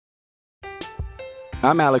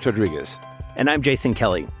I'm Alex Rodriguez. And I'm Jason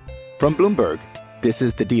Kelly. From Bloomberg, this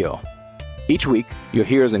is The Deal. Each week, you'll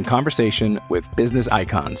hear us in conversation with business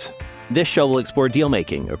icons. This show will explore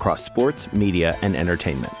deal-making across sports, media, and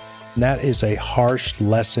entertainment. That is a harsh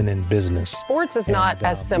lesson in business. Sports is not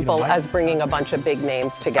as simple as bringing a bunch of big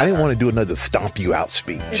names together. I didn't want to do another stomp you out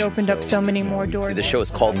speech. It opened up so many more doors. The show is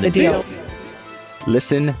called The Deal.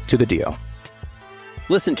 Listen to The Deal.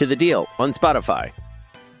 Listen to The Deal on Spotify.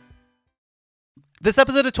 This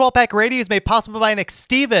episode of 12 Pack Radio is made possible by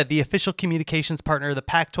Nextiva, the official communications partner of the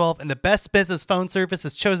Pac-12 and the best business phone service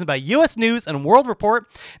is chosen by U.S. News and World Report.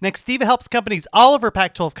 Nextiva helps companies all over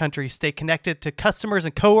Pac-12 countries stay connected to customers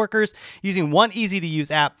and coworkers using one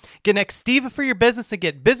easy-to-use app. Get Nextiva for your business and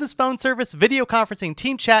get business phone service, video conferencing,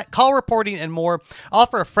 team chat, call reporting, and more. All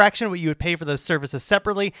for a fraction of what you would pay for those services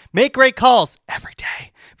separately. Make great calls every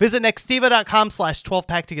day. Visit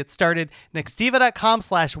Nextiva.com/12pack to get started.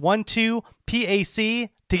 Nextiva.com/12PAC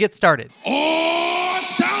to get started. Oh,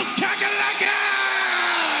 South Kakalaka!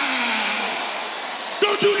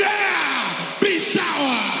 Don't you dare be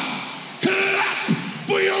sour! Clap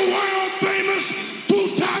for your world famous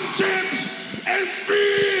two-time champs and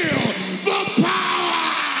feel the power!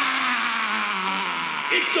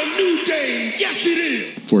 It's a new day, yes it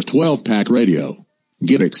is! For 12 Pack Radio,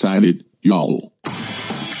 get excited, y'all.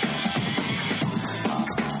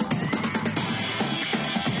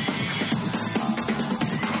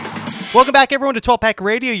 Welcome back, everyone, to 12 Pack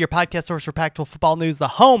Radio, your podcast source for Pac-12 football news, the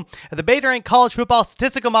home of the Beta Rank College Football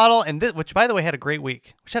Statistical Model, and which, by the way, had a great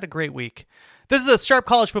week. This is a Sharp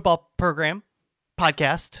College Football Program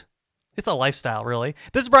podcast. It's a lifestyle, really.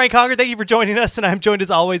 This is Brian Conger. Thank you for joining us, and I'm joined,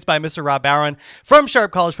 as always, by Mr. Rob Bauern from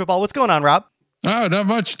Sharp College Football. What's going on, Rob? Oh, not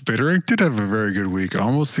much. Beta Rank did have a very good week,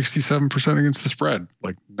 almost 67% against the spread.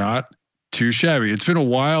 Like, not too shabby. It's been a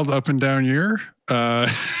wild up and down year. In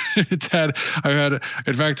fact,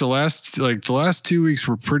 the last 2 weeks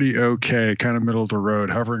were pretty okay, kind of middle of the road,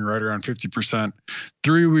 hovering right around 50%.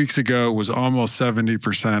 3 weeks ago was almost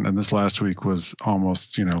 70%, and this last week was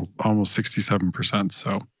almost 67%.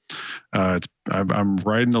 So I'm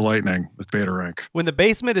riding the lightning with Beta Rank. When the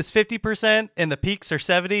basement is 50% and the peaks are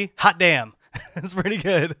 70, hot damn. It's pretty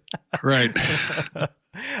good. Right.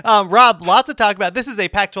 Rob, lots to talk about. This is a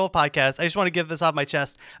Pac-12 podcast. I just want to get this off my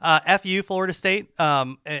chest. FU, Florida State.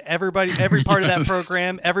 Everybody, every part of that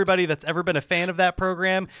program, everybody that's ever been a fan of that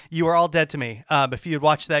program, you are all dead to me. If you had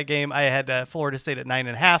watched that game, I had Florida State at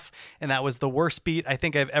 9.5, and that was the worst beat I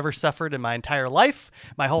think I've ever suffered in my entire life.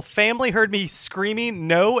 My whole family heard me screaming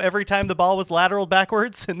no every time the ball was lateral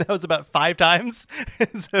backwards, and that was about 5 times.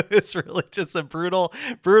 So it's really just a brutal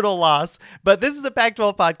loss. But this is a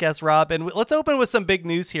Pac-12 podcast, Rob, and let's open with some big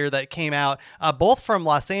news here that came out, both from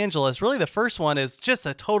Los Angeles. Really, the first one is just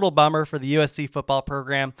a total bummer for the USC football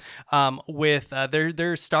program, with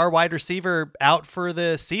their star wide receiver out for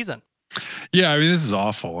the season. Yeah, I mean, this is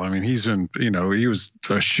awful. I mean, he's been, he was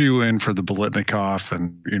a shoe-in for the Biletnikoff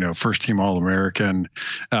and, first team All-American,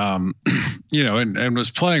 and was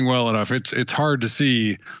playing well enough. It's hard to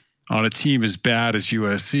see on a team as bad as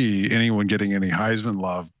USC, anyone getting any Heisman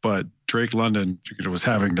love, but Drake London was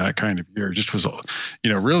having that kind of year. Just was,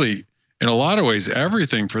 really in a lot of ways,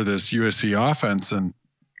 everything for this USC offense. And,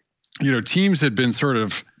 teams had been sort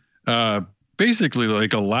of basically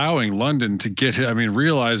like allowing London to get hit. I mean,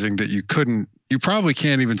 realizing that you probably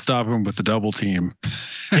can't even stop him with the double team.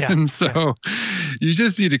 Yeah. And so you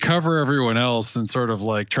just need to cover everyone else and sort of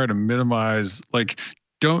like try to minimize, like,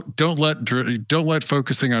 don't let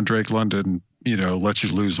focusing on Drake London, let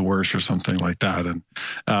you lose worse or something like that. And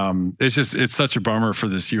it's such a bummer for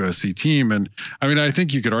this USC team. And I mean, I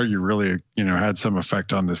think you could argue really, had some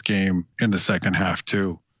effect on this game in the second half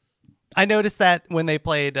too. I noticed that when they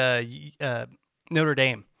played Notre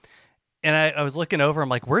Dame, and I was looking over, I'm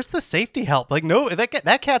like, where's the safety help? Like, no,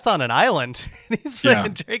 that cat's on an island. He's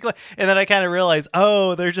Drake. And then I kind of realized,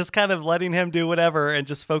 they're just kind of letting him do whatever and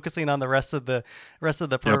just focusing on the rest of the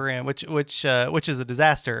program, which is a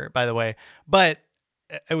disaster, by the way. But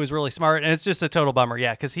it was really smart, and it's just a total bummer,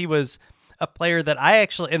 because he was a player that I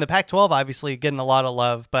actually, in the Pac-12, obviously getting a lot of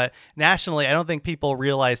love, but nationally, I don't think people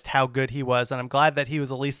realized how good he was. And I'm glad that he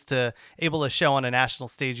was at least able to show on a national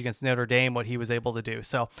stage against Notre Dame what he was able to do.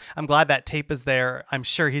 So I'm glad that tape is there. I'm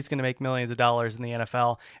sure he's going to make millions of dollars in the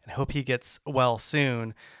NFL and hope he gets well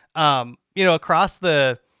soon. Across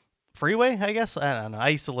the freeway, I guess, I don't know. I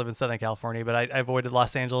used to live in Southern California, but I avoided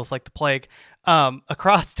Los Angeles like the plague.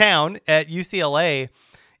 Across town at UCLA,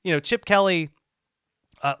 Chip Kelly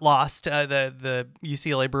lost. The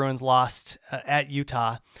UCLA Bruins lost at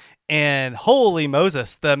Utah. And holy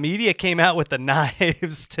Moses, the media came out with the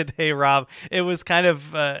knives today, Rob. It was kind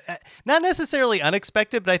of not necessarily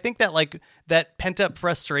unexpected, but I think that like that pent up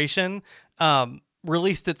frustration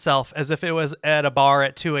released itself as if it was at a bar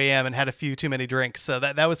at 2 a.m. and had a few too many drinks. So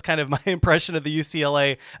that was kind of my impression of the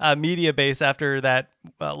UCLA media base after that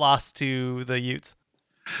loss to the Utes.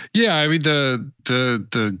 Yeah, I mean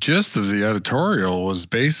the gist of the editorial was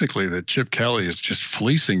basically that Chip Kelly is just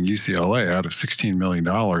fleecing UCLA out of $16 million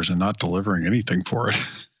and not delivering anything for it.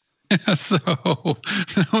 So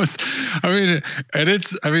that was,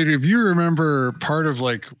 if you remember part of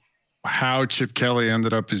like how Chip Kelly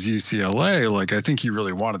ended up as UCLA, like I think he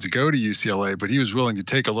really wanted to go to UCLA, but he was willing to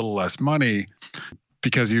take a little less money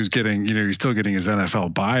because he was getting, he's still getting his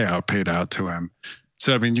NFL buyout paid out to him.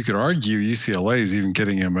 So, I mean, you could argue UCLA is even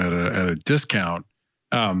getting him at a discount.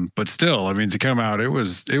 But still, I mean, to come out, it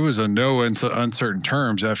was a no uncertain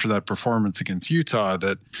terms after that performance against Utah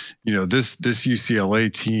that, this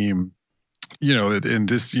UCLA team,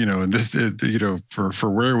 for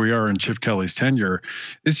where we are in Chip Kelly's tenure,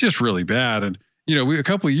 it's just really bad. And, a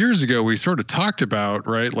couple of years ago, we sort of talked about,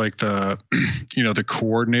 right, like the, the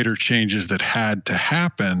coordinator changes that had to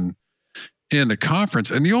happen in the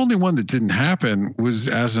conference. And the only one that didn't happen was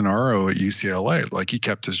Azzanaro at UCLA. Like he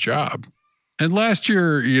kept his job. And last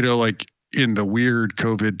year, like in the weird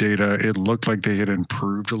COVID data, it looked like they had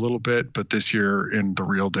improved a little bit. But this year in the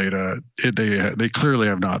real data, they clearly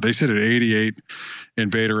have not. They sit at 88 in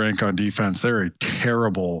beta rank on defense. They're a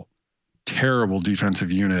terrible, terrible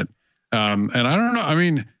defensive unit. And I don't know. I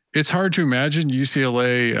mean, it's hard to imagine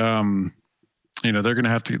UCLA, they're going to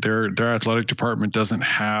have to, their athletic department doesn't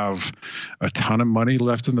have a ton of money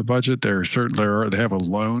left in the budget. They have a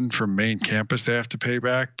loan from main campus they have to pay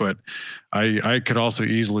back, but I could also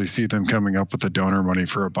easily see them coming up with the donor money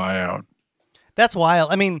for a buyout. That's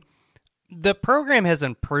wild. I mean, the program has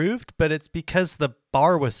improved, but it's because the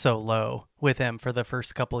bar was so low with him for the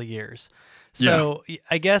first couple of years. So yeah.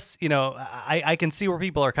 I guess, I can see where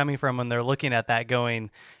people are coming from when they're looking at that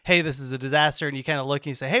going, hey, this is a disaster. And you kind of look and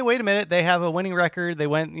you say, hey, wait a minute. They have a winning record. They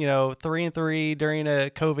went, 3-3 during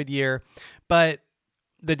a COVID year, but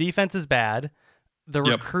the defense is bad. The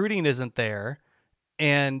recruiting isn't there.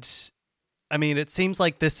 And I mean, it seems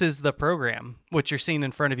like this is the program, what you're seeing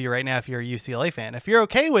in front of you right now. If you're a UCLA fan, if you're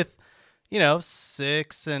okay with,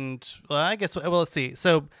 6 and let's see.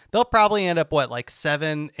 So they'll probably end up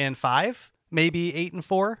 7-5. Maybe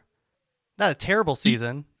 8-4. Not a terrible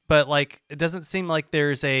season, but it doesn't seem like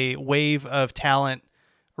there's a wave of talent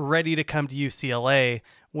ready to come to UCLA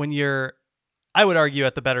when you're, I would argue,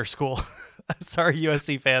 at the better school. Sorry,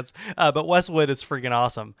 USC fans, but Westwood is freaking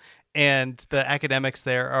awesome, and the academics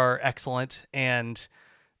there are excellent, and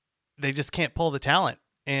they just can't pull the talent.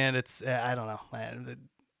 And it's I don't know.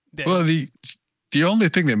 Well, the only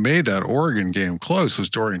thing that made that Oregon game close was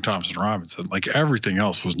Dorian Thompson-Robinson. Like everything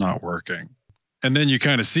else was not working. And then you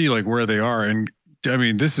kind of see where they are. And I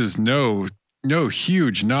mean, this is no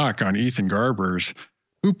huge knock on Ethan Garbers,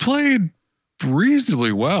 who played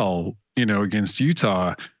reasonably well, against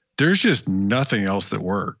Utah. There's just nothing else that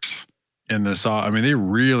works in this. I mean, they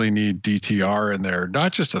really need DTR in there,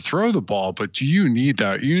 not just to throw the ball, but you need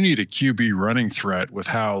that. You need a QB running threat with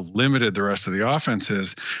how limited the rest of the offense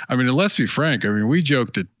is. I mean, and let's be frank. I mean, we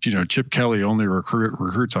joke that, Chip Kelly only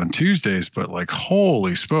recruits on Tuesdays, but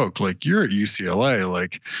holy smoke, you're at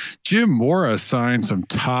UCLA, Jim Mora signed some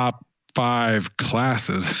top 5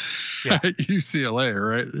 classes at UCLA,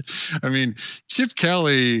 right? I mean, Chip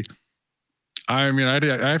Kelly,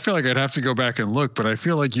 I feel like I'd have to go back and look, but I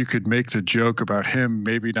feel like you could make the joke about him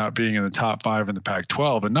maybe not being in the top 5 in the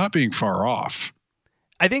Pac-12 and not being far off.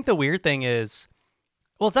 I think the weird thing is,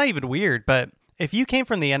 well, it's not even weird, but if you came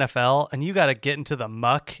from the NFL and you got to get into the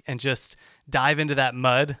muck and just dive into that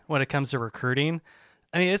mud when it comes to recruiting,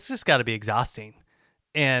 I mean, it's just got to be exhausting.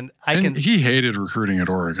 And he hated recruiting at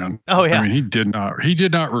Oregon. Oh yeah. I mean, he did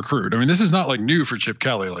not recruit. I mean, this is not new for Chip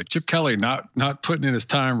Kelly. Chip Kelly not putting in his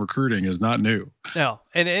time recruiting is not new. No.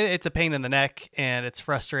 And it's a pain in the neck and it's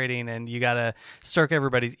frustrating, and you got to stroke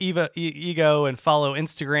everybody's ego and follow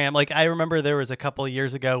Instagram. I remember there was a couple of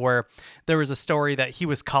years ago where there was a story that he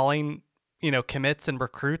was calling, commits and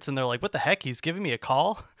recruits, and they're like, what the heck? He's giving me a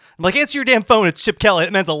call. I'm like, answer your damn phone. It's Chip Kelly.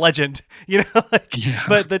 That man's a legend, Yeah.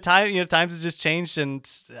 But the time, times have just changed, and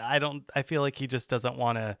I feel like he just doesn't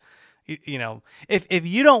want to, if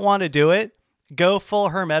you don't want to do it, go full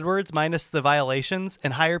Herm Edwards minus the violations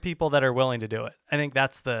and hire people that are willing to do it. I think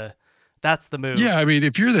that's the move. Yeah. I mean,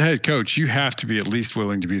 if you're the head coach, you have to be at least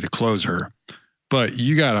willing to be the closer, but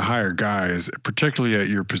you got to hire guys, particularly at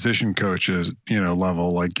your position coaches,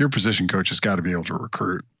 level. Your position coach has got to be able to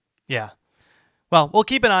recruit. Yeah. Well, we'll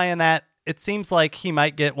keep an eye on that. It seems like he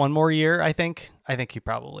might get one more year, I think. I think he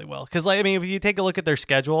probably will. Because, if you take a look at their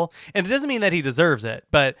schedule, and it doesn't mean that he deserves it,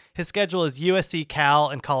 but his schedule is USC, Cal,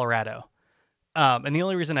 and Colorado. And the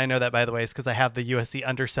only reason I know that, by the way, is because I have the USC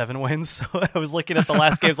under 7 wins. So I was looking at the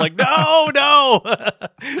last games like, no.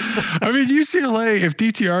 UCLA, if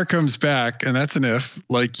DTR comes back, and that's an if,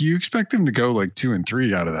 you expect them to go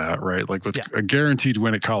 2-3 out of that, right? With a guaranteed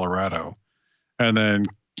win at Colorado. And then,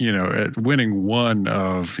 winning one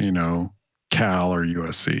of, Cal or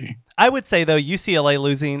USC. I would say, though, UCLA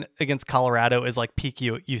losing against Colorado is peak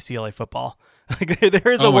UCLA football.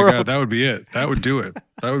 There is a world. God, that would be it. That would do it.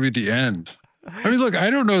 That would be the end. Look, I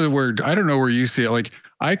don't know where UCLA,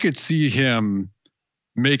 I could see him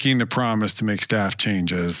making the promise to make staff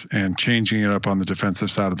changes and changing it up on the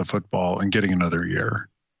defensive side of the football and getting another year.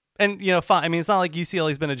 And, fine. It's not like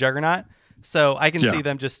UCLA's been a juggernaut. So I can see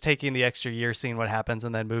them just taking the extra year, seeing what happens,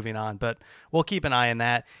 and then moving on. But we'll keep an eye on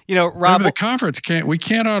that. Rob, the conference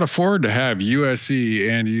cannot afford to have USC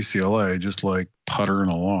and UCLA just puttering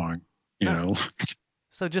along,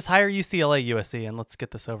 So just hire UCLA, USC, and let's get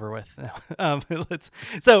this over with.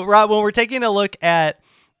 So Rob, when we're taking a look at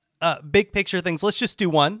big picture things, let's just do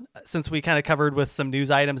one, since we kind of covered with some news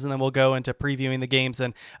items, and then we'll go into previewing the games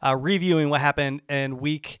and reviewing what happened in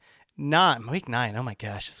week 9. Oh my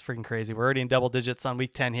gosh, it's freaking crazy. We're already in double digits on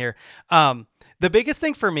week 10 here. The biggest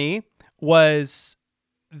thing for me was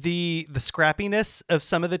the scrappiness of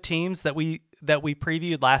some of the teams that we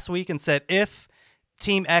previewed last week and said, if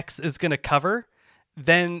Team X is going to cover,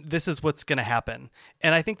 then this is what's going to happen.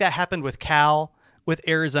 And I think that happened with Cal, with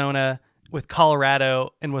Arizona, with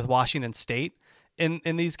Colorado, and with Washington State in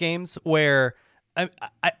these games, where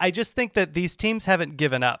I just think that these teams haven't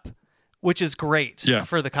given up, which is great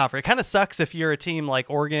for the conference. It kind of sucks if you're a team like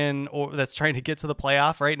Oregon that's trying to get to the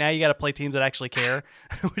playoff. Right now, you got to play teams that actually care,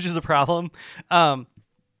 which is a problem. But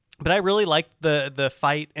I really liked the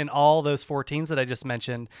fight in all those 4 teams that I just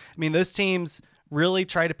mentioned. Those teams really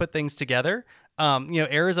try to put things together.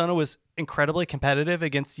 Arizona was incredibly competitive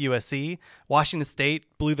against USC. Washington State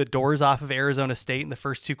blew the doors off of Arizona State in the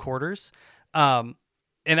first 2 quarters.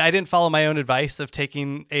 And I didn't follow my own advice of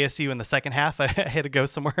taking ASU in the second half. I had to go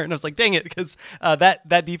somewhere, and I was like, dang it, because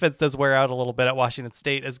that defense does wear out a little bit at Washington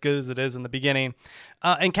State, as good as it is in the beginning.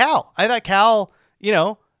 And Cal, I thought Cal,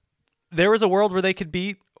 there was a world where they could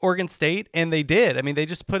beat Oregon State, and they did. They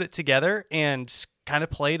just put it together and kind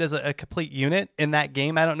of played as a complete unit in that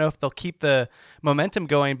game. I don't know if they'll keep the momentum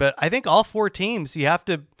going, but I think all 4 teams, you have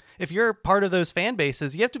to, if you're part of those fan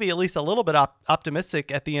bases, you have to be at least a little bit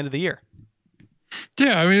optimistic at the end of the year.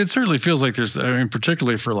 Yeah, it certainly feels like there's,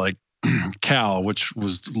 particularly for Cal, which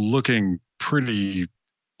was looking pretty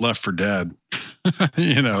left for dead,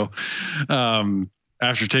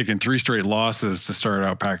 after taking 3 straight losses to start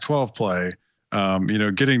out Pac-12 play.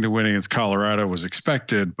 Getting the win against Colorado was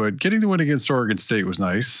expected, but getting the win against Oregon State was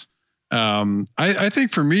nice. I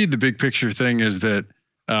think for me, the big picture thing is that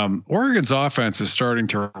Oregon's offense is starting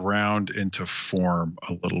to round into form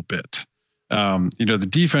a little bit. The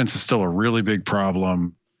defense is still a really big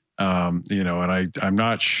problem. And I'm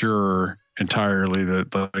not sure entirely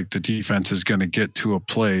that the defense is going to get to a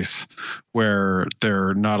place where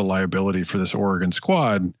they're not a liability for this Oregon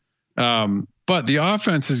squad. But the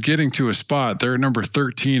offense is getting to a spot. They're number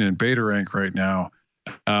 13 in beta rank right now.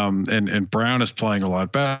 And Brown is playing a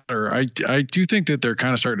lot better. I do think that they're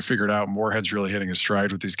kind of starting to figure it out. Moorhead's really hitting a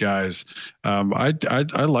stride with these guys. I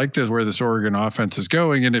like this, where this Oregon offense is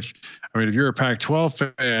going. And if you're a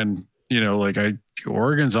Pac-12 fan,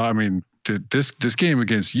 Oregon's, this game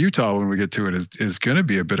against Utah, when we get to it, is going to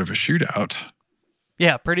be a bit of a shootout.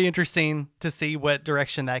 Yeah. Pretty interesting to see what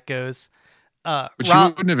direction that goes. Which you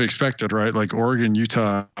wouldn't have expected, right? Oregon,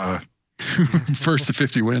 Utah, first to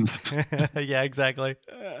 50 wins. Yeah, exactly.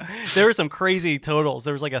 There were some crazy totals.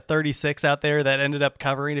 There was a 36 out there that ended up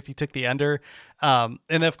covering if you took the under. And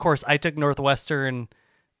of course, I took Northwestern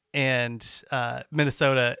and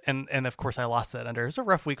Minnesota, and of course I lost that under. It was a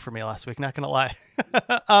rough week for me last week, not gonna lie.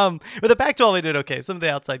 With the Pac-12, I did okay. Some of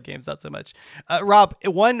the outside games, not so much. Rob,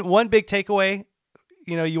 one big takeaway,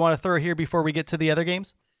 you want to throw here before we get to the other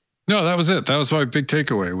games? No, that was it. That was my big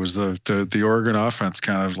takeaway, was the Oregon offense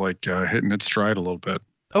kind of hitting its stride a little bit.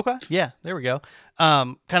 Okay. Yeah, there we go.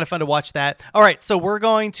 Kind of fun to watch that. All right. So we're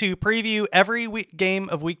going to preview every game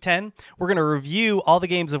of week 10. We're going to review all the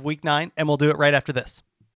games of week 9, and we'll do it right after this.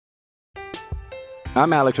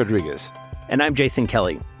 I'm Alex Rodriguez. And I'm Jason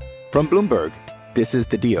Kelly. From Bloomberg, this is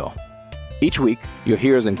The Deal. Each week, you'll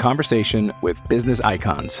hear us in conversation with business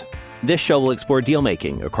icons. This show will explore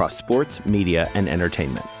deal-making across sports, media, and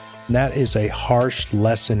entertainment. And that is a harsh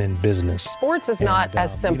lesson in business. Sports is not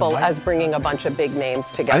as simple as bringing a bunch of big names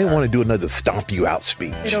together. I didn't want to do another stomp you out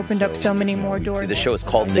speech. It opened up so many more doors. The show is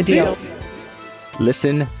called The Deal.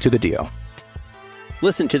 Listen to The Deal.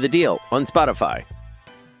 Listen to The Deal on Spotify.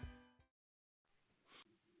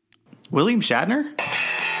 William Shatner?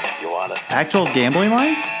 You want it? Actual gambling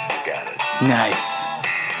lines? You got it. Nice.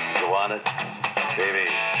 You want it? Baby,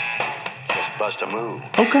 just bust a move.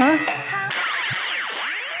 Okay.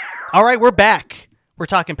 All right, we're back. We're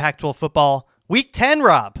talking Pac-12 football. Week 10,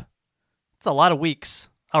 Rob. It's a lot of weeks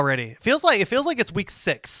already. It feels like it's week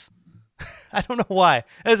 6. I don't know why.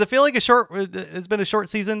 Does it feel like it's been a short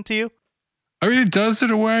season to you? I mean, it does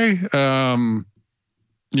in a way.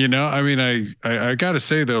 You know, I mean, I got to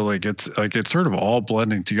say though, like it's sort of all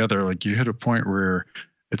blending together. Like you hit a point where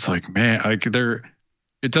it's like, man,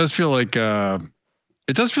 it does feel like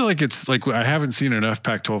it's like I haven't seen enough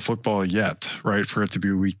Pac-12 football yet, right? For it to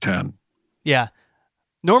be week 10. Yeah.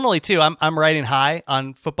 Normally too, I'm riding high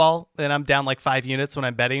on football and I'm down like 5 units when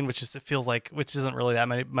I'm betting, which isn't really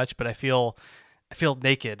that much, but I feel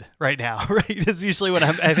naked right now, right? It's usually when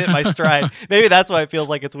I've hit my stride. Maybe that's why it feels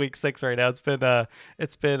like it's week 6 right now. It's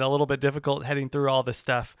been a little bit difficult heading through all this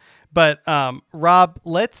stuff. But Rob,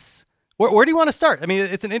 where do you want to start? I mean,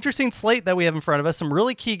 it's an interesting slate that we have in front of us. Some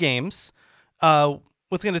really key games.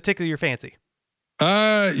 What's going to tickle your fancy?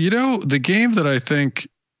 The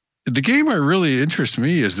game that really interests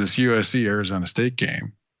me is this USC Arizona State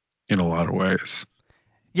game in a lot of ways.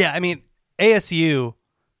 Yeah. I mean, ASU,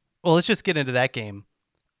 well, let's just get into that game.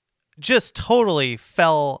 Just totally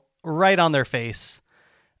fell right on their face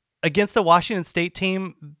against the Washington State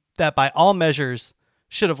team that by all measures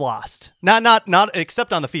should have lost. Not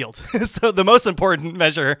except on the field. So the most important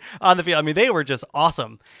measure on the field. I mean, they were just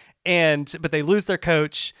awesome. But they lose their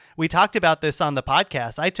coach. We talked about this on the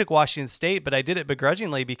podcast. I took Washington State, but I did it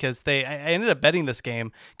begrudgingly because I ended up betting this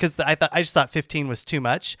game because I just thought 15 was too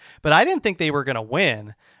much, but I didn't think they were going to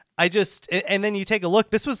win. And then you take a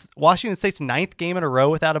look, this was Washington State's 9th game in a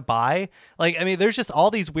row without a bye. Like, I mean, there's just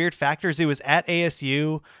all these weird factors. It was at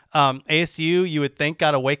ASU. ASU, you would think,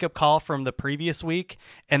 got a wake-up call from the previous week,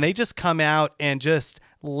 and they just come out and just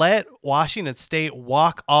let Washington State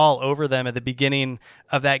walk all over them at the beginning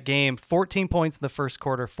of that game. 14 points in the first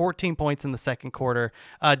quarter, 14 points in the second quarter.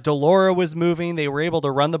 Delora was moving. They were able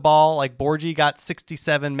to run the ball. Like Borgie got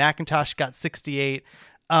 67, McIntosh got 68.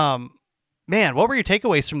 Man, what were your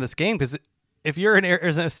takeaways from this game? Because if you're an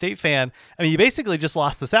Arizona State fan, I mean, you basically just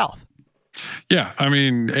lost the South. Yeah, I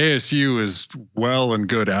mean, ASU is well and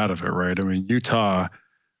good out of it, right? I mean, Utah,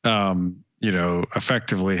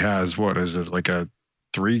 effectively has, what is it, like a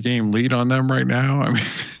 3-game lead on them right now? I mean,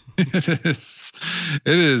 it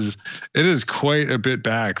is quite a bit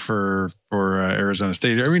back for Arizona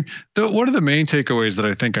State. I mean, one of the main takeaways that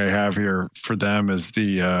I think I have here for them is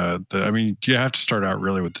I mean, you have to start out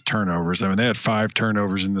really with the turnovers. I mean, they had 5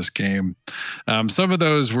 turnovers in this game. Some of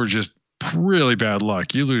those were just really bad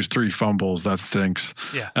luck. You lose 3 fumbles, that stinks.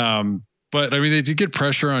 Yeah. But I mean, they did get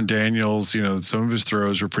pressure on Daniels. You know, some of his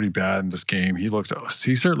throws were pretty bad in this game. He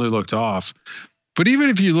certainly looked off. But even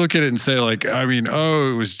if you look at it and say, like, I mean,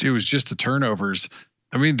 it was just the turnovers.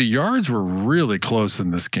 I mean, the yards were really close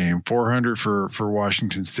in this game. 400 for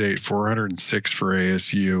Washington State, 406 for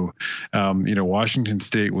ASU. Washington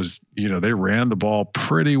State was, they ran the ball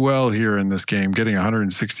pretty well here in this game, getting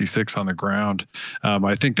 166 on the ground.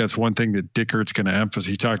 I think that's one thing that Dickert's going to emphasize.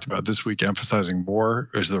 He talked about this week emphasizing more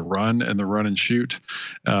is the run and shoot.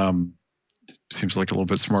 Seems like a little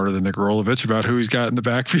bit smarter than Nick Rolovich about who he's got in the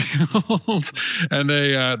backfield. And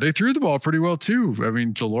they threw the ball pretty well too. I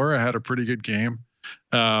mean, Delora had a pretty good game.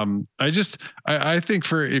 I think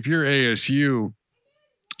if you're ASU,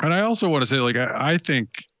 and I also want to say, like, I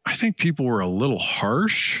think people were a little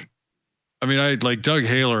harsh. I mean, Doug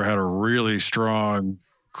Haler had a really strong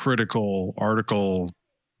critical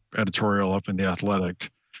editorial up in The Athletic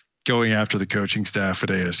going after the coaching staff at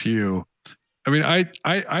ASU. I mean, I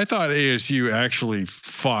thought ASU actually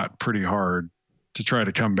fought pretty hard to try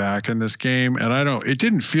to come back in this game. And it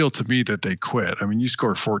didn't feel to me that they quit. I mean, you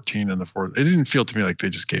score 14 in the fourth. It didn't feel to me like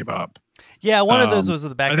they just gave up. Yeah. One of those was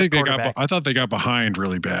the backup quarterback. I thought they got behind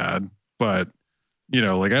really bad, but I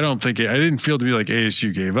didn't feel to me like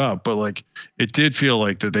ASU gave up, but like, it did feel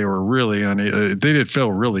like that they were really they did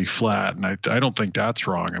feel really flat. And I don't think that's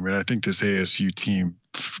wrong. I mean, I think this ASU team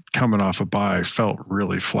coming off a bye felt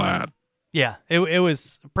really flat. Yeah, it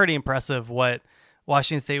was pretty impressive what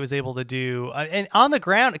Washington State was able to do. And on the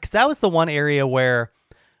ground, because that was the one area where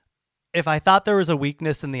if I thought there was a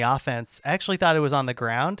weakness in the offense, I actually thought it was on the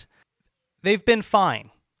ground. They've been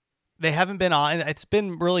fine. they haven't been on. It's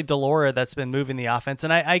been really Delora that's been moving the offense.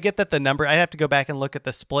 And I get that the number, I'd have to go back and look at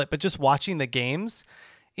the split, but just watching the games,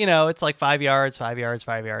 it's like 5 yards, 5 yards,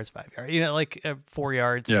 5 yards, 5 yards, like 4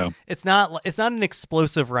 yards. Yeah. It's not an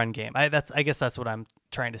explosive run game. I guess that's what I'm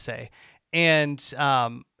trying to say. And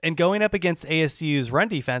going up against ASU's run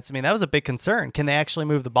defense, I mean, that was a big concern. Can they actually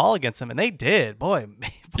move the ball against them? And they did. Boy,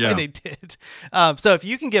 they did. So if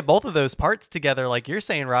you can get both of those parts together, like you're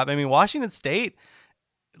saying, Rob, I mean, Washington State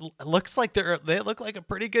looks like they look like a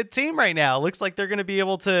pretty good team right now. Looks like they're going to be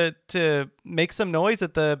able to make some noise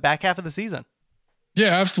at the back half of the season.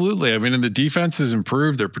 Yeah, absolutely. I mean, and the defense has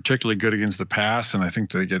improved. They're particularly good against the pass, and I think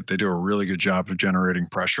they do a really good job of generating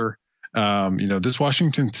pressure. This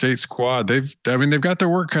Washington State squad, they've got their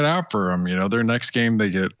work cut out for them. Their next game they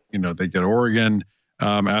get Oregon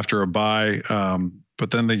after a bye, but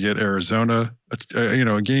then they get Arizona.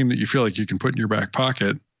 A game that you feel like you can put in your back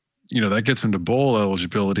pocket. That gets them to bowl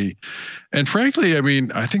eligibility. And frankly, I mean,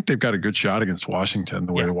 I think they've got a good shot against Washington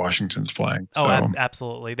the way Washington's playing. So. Oh,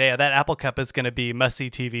 absolutely. That Apple Cup is going to be must-see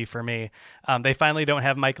TV for me. They finally don't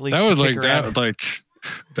have Mike Leach.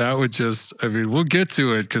 That would just, I mean, we'll get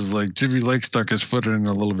to it because like Jimmy Lake stuck his foot in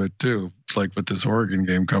a little bit too, like with this Oregon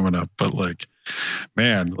game coming up. But like,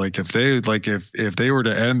 man, like if they were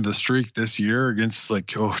to end the streak this year against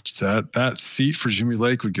that seat for Jimmy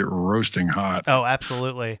Lake would get roasting hot. Oh,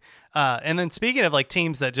 absolutely. And then speaking of like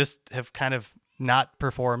teams that just have kind of not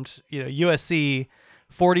performed, USC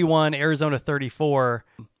 41, Arizona 34.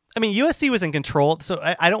 I mean, USC was in control, so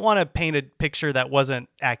I don't want to paint a picture that wasn't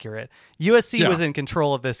accurate. USC was in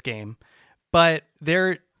control of this game, but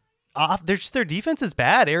their defense is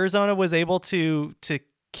bad. Arizona was able to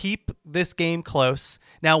keep this game close.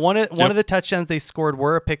 Now, one of the touchdowns they scored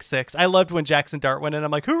were a pick six. I loved when Jackson Dart went in.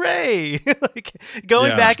 I'm like, hooray! Like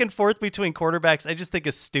going back and forth between quarterbacks, I just think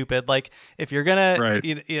is stupid. Like if you're gonna,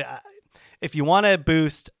 if you want to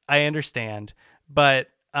boost, I understand, but.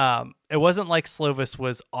 It wasn't like Slovis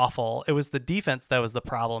was awful. It was the defense that was the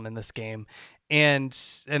problem in this game. And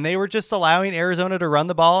they were just allowing Arizona to run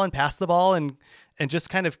the ball and pass the ball and just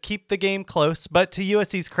kind of keep the game close. But to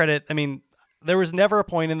USC's credit, I mean, there was never a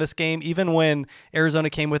point in this game, even when Arizona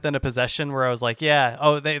came within a possession where I was like,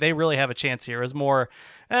 they really have a chance here. It was more,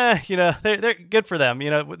 they're good for them.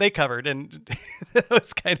 They covered and it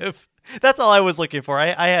was kind of, that's all I was looking for.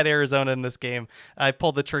 I had Arizona in this game. I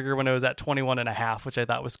pulled the trigger when it was at 21.5, which I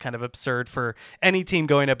thought was kind of absurd for any team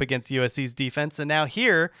going up against USC's defense. And now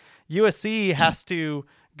here, USC has to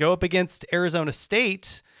go up against Arizona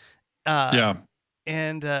State.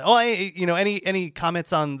 And any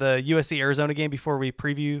comments on the USC Arizona game before we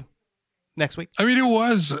preview next week? I mean,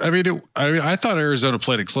 I thought Arizona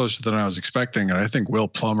played it closer than I was expecting, and I think Will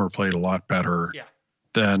Plummer played a lot better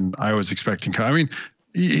than I was expecting. I mean,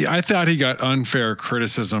 I thought he got unfair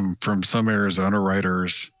criticism from some Arizona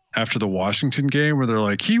writers after the Washington game where they're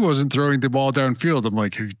like, he wasn't throwing the ball downfield. I'm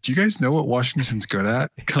like, do you guys know what Washington's good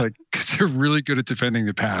at? Like, they're really good at defending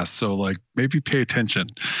the pass. So like maybe pay attention.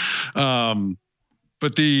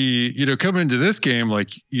 But coming into this game,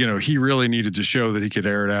 he really needed to show that he could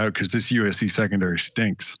air it out because this USC secondary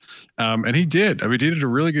stinks. And he did. I mean, he did a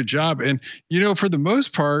really good job. And, for the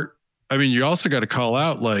most part, I mean, you also got to call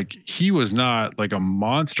out, he was not like a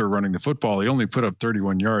monster running the football. He only put up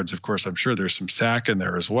 31 yards. Of course, I'm sure there's some sack in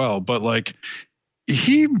there as well. But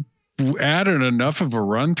he added enough of a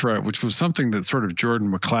run threat, which was something that sort of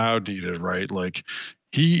Jordan McLeod needed, right? Like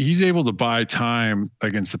he's able to buy time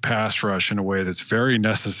against the pass rush in a way that's very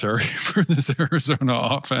necessary for this Arizona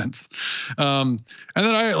offense. And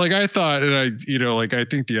then I thought, and I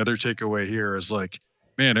think the other takeaway here is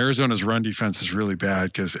man, Arizona's run defense is really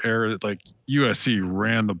bad because USC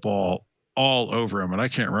ran the ball all over him. And I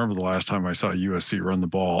can't remember the last time I saw USC run the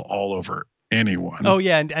ball all over anyone. Oh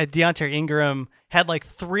yeah. And Deontay Ingram had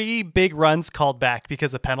 3 big runs called back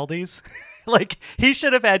because of penalties. He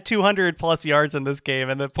should have had 200 plus yards in this game.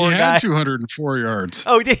 And the poor guy had 204 yards.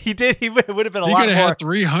 Oh, he did. He would have been a lot more. He could have had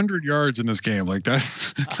 300 yards in this game.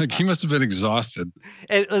 That's he must have been exhausted.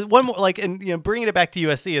 And one more, bringing it back to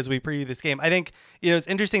USC as we preview this game, I think, it's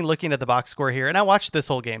interesting looking at the box score here. And I watched this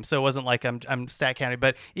whole game, so it wasn't like I'm stat counting,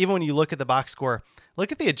 but even when you look at the box score,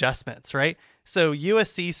 look at the adjustments, right? So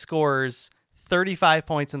USC scores 35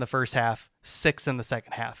 points in the first half, 6 in the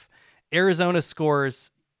second half. Arizona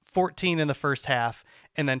scores 14 in the first half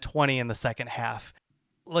and then 20 in the second half.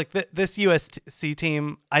 This USC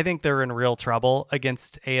team, I think they're in real trouble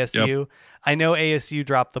against ASU. Yep. I know ASU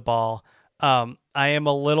dropped the ball. I am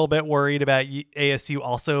a little bit worried about ASU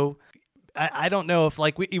also. I don't know if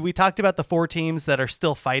we talked about the 4 teams that are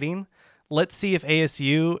still fighting. Let's see if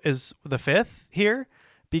ASU is the 5th here.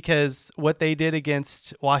 because what they did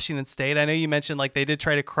against Washington State, I know you mentioned like they did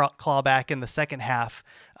try to claw back in the second half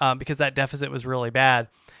because that deficit was really bad.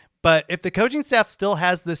 But if the coaching staff still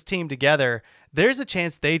has this team together, there's a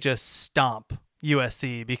chance they just stomp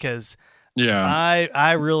USC because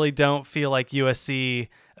I really don't feel like USC.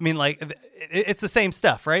 I mean, like it's the same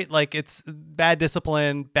stuff, right? Like it's bad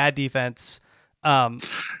discipline, bad defense. But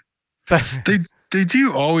they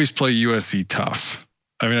do always play USC tough.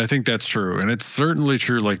 I mean, I think that's true. And it's certainly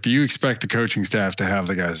true. Like, do you expect the coaching staff to have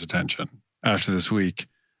the guys' attention after this week?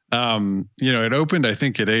 It opened, I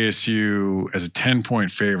think, at ASU as a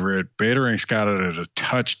 10-point favorite. Beta Ranks got it at a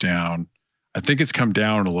touchdown. I think it's come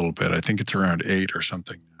down a little bit. I think it's around 8 or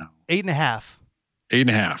something now. 8.5.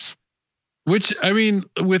 8.5. Which, I mean,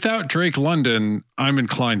 without Drake London, I'm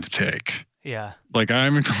inclined to take. Yeah. Like,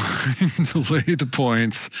 I'm inclined to lay the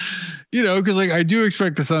points, because like I do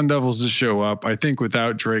expect the Sun Devils to show up. I think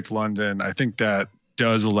without Drake London, I think that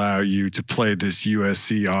does allow you to play this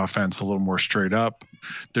USC offense a little more straight up.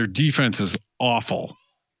 Their defense is awful,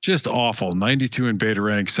 just awful. 92 in Beta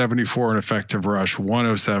Rank, 74 in effective rush,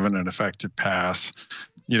 107 in effective pass.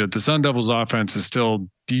 The Sun Devils offense is still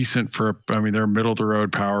decent they're middle of the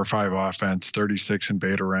road Power 5 offense, 36 in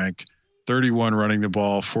Beta Rank, 31 running the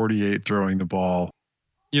ball, 48 throwing the ball.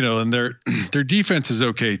 And their defense is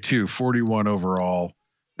okay too, 41 overall.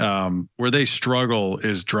 Where they struggle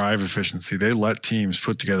is drive efficiency. They let teams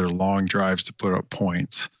put together long drives to put up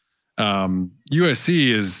points.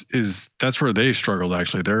 USC is that's where they struggled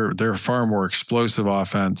actually. They're a far more explosive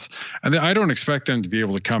offense, and I don't expect them to be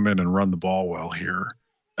able to come in and run the ball well here.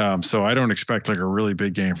 So I don't expect like a really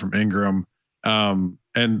big game from Ingram. And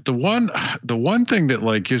the one thing that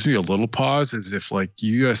like gives me a little pause is if like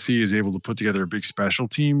USC is able to put together a big special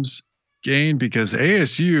teams gain, because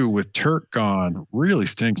ASU with Turk gone really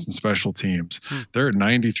stinks in special teams. They're at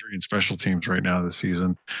 93 in special teams right now this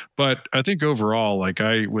season. But I think overall, like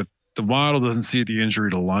with the model doesn't see the injury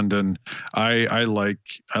to London, I like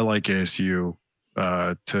ASU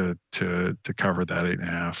to cover that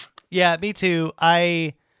 8.5. Yeah, me too.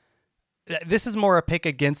 This is more a pick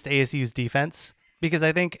against ASU's defense because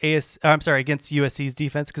I think against USC's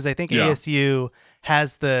defense because I think ASU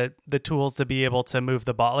has the tools to be able to move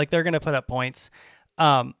the ball. Like they're going to put up points.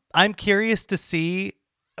 I'm curious to see.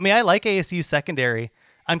 I mean, I like ASU secondary.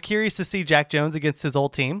 I'm curious to see Jack Jones against his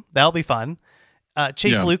old team. That'll be fun.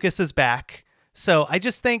 Chase Lucas is back, so I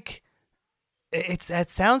just think it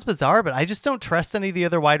sounds bizarre, but I just don't trust any of the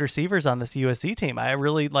other wide receivers on this USC team. I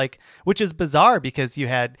really which is bizarre because you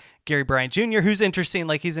had Gary Bryant Jr., who's interesting.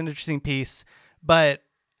 Like he's an interesting piece, but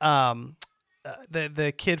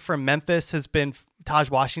the kid from Memphis has been Taj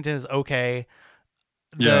Washington is okay.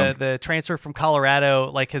 The transfer from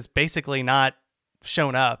Colorado has basically not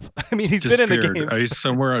shown up. I mean, he's been in the games. He's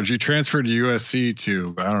somewhere else. You transferred to USC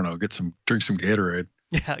to I don't know, drink some Gatorade.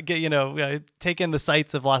 Yeah, take in the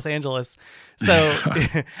sights of Los Angeles. So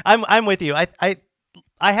I'm with you. I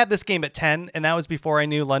had this game at 10, and that was before I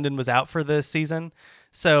knew London was out for this season.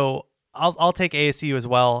 So I'll take ASU as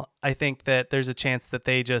well. I think that there's a chance that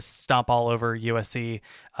they just stomp all over USC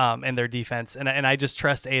and their defense, and I just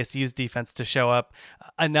trust ASU's defense to show up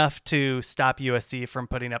enough to stop USC from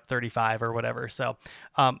putting up 35 or whatever. So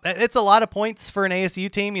it's a lot of points for an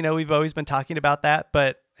ASU team. We've always been talking about that,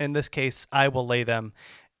 but in this case, I will lay them,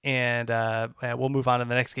 and we'll move on to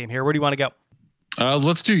the next game here. Where do you want to go?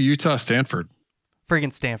 Let's do Utah-Stanford.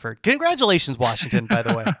 Friggin' Stanford. Congratulations, Washington, by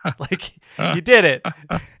the way. You did it.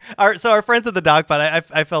 Our friends at the Dogpot,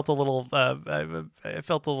 I felt a little I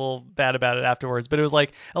felt a little bad about it afterwards, but it was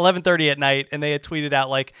 11:30 at night, and they had tweeted out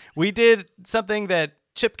we did something that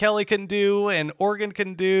Chip Kelly couldn't do and Oregon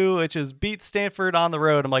couldn't do, which is beat Stanford on the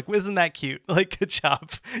road. I'm like, isn't that cute? Good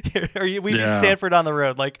job. We beat Stanford on the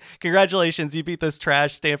road. Congratulations, you beat this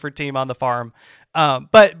trash Stanford team on the farm.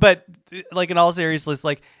 But in all seriousness,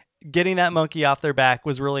 getting that monkey off their back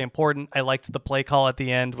was really important. I liked the play call at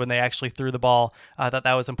the end when they actually threw the ball. I thought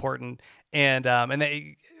that was important. And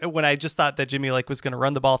when I just thought that Jimmy was going to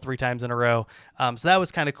run the ball 3 times in a row. So that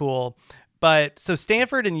was kind of cool. But so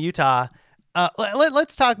Stanford and Utah,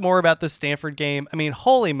 let's talk more about this Stanford game. I mean,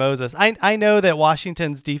 holy Moses. I know that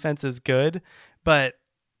Washington's defense is good, but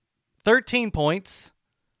 13 points.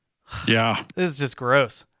 Yeah. This is just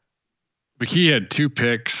gross. He had 2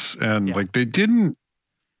 picks and they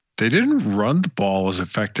didn't run the ball as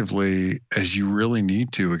effectively as you really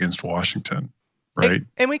need to against Washington. Right.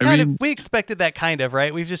 And we expected that kind of,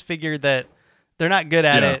 right? We've just figured that they're not good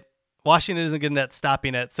at it. Washington isn't good at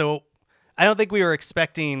stopping it. So I don't think we were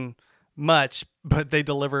expecting much, but they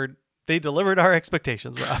delivered they delivered our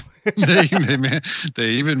expectations, Rob. they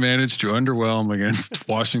even managed to underwhelm against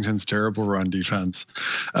Washington's terrible run defense.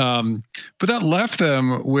 But that left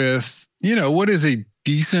them with, what is a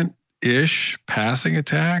decent-ish passing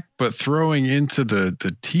attack, but throwing into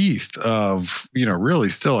the teeth of, really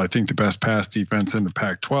still, I think, the best pass defense in the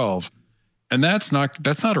Pac-12. And that's not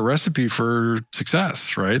a recipe for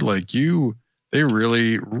success, right? Like they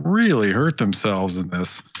really, really hurt themselves in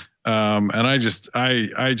this. And I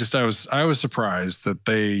was surprised that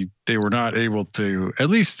they were not able to at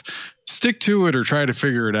least stick to it or try to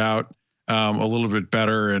figure it out a little bit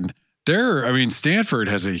better. And Stanford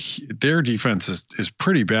their defense is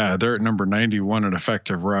pretty bad. They're at number 91 in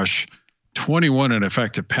effective rush, 21 in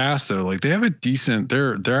effective pass though. Like they have a decent,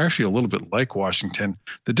 they're actually a little bit like Washington.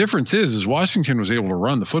 The difference is Washington was able to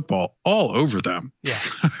run the football all over them. Yeah.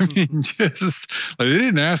 I mean, just like they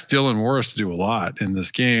didn't ask Dylan Morris to do a lot in this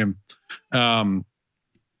game. And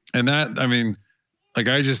that,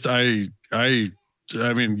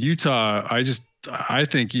 Utah, I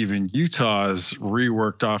think even Utah's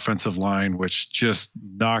reworked offensive line, which just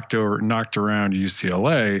knocked around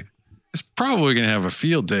UCLA, is probably going to have a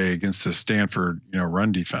field day against the Stanford,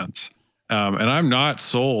 run defense. And I'm not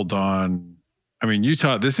sold on,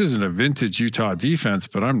 Utah, this isn't a vintage Utah defense,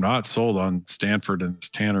 but I'm not sold on Stanford and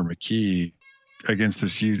Tanner McKee against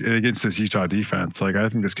this Utah defense. Like, I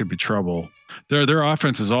think this could be trouble. Their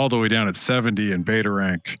offense is all the way down at 70 in beta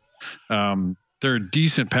rank. They're a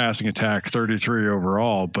decent passing attack, 33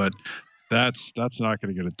 overall, but that's not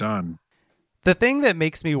going to get it done. The thing that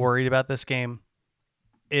makes me worried about this game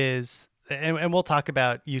is, and we'll talk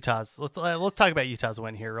about Utah's. Let's talk about Utah's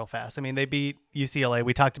win here real fast. They beat UCLA.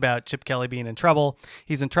 We talked about Chip Kelly being in trouble.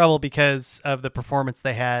 He's in trouble because of the performance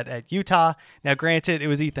they had at Utah. Now, granted, it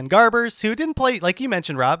was Ethan Garbers who didn't play, like you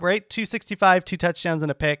mentioned, Rob, right? 265, 2 touchdowns and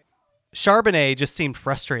a pick. Charbonnet just seemed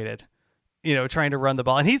frustrated, trying to run the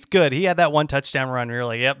ball, and he's good. He had that 1 touchdown run. You're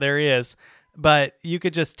like, yep, there he is. But you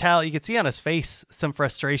could just tell, you could see on his face some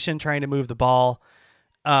frustration trying to move the ball.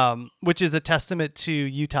 Which is a testament to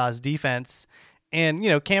Utah's defense. And,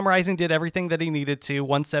 Cam Rising did everything that he needed to,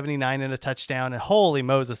 179 and a touchdown. And holy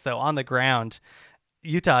Moses, though, on the ground,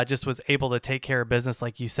 Utah just was able to take care of business,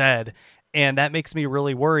 like you said. And that makes me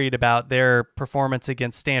really worried about their performance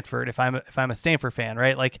against Stanford. If I'm a Stanford fan,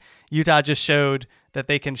 right? Like Utah just showed that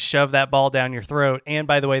they can shove that ball down your throat. And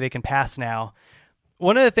by the way, they can pass now.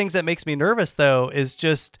 One of the things that makes me nervous, though, is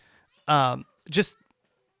just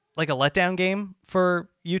like a letdown game for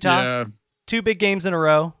Utah. Yeah. 2 big games in a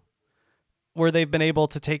row where they've been able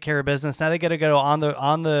to take care of business. Now they got to go on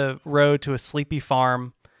the road to a sleepy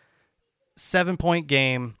farm. 7-point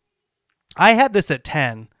game. I had this at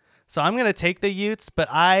 10, so I'm going to take the Utes, but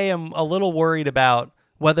I am a little worried about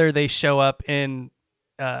whether they show up in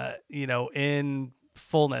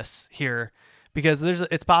fullness here, because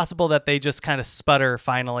it's possible that they just kind of sputter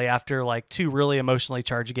finally after like 2 really emotionally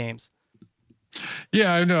charged games.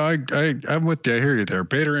 Yeah, I know. I'm with you. I hear you there.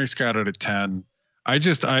 Beta Rank's got it at 10. I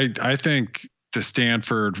think the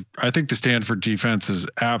Stanford defense is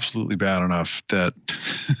absolutely bad enough that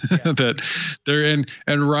that they're in,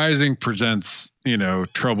 and Rising presents,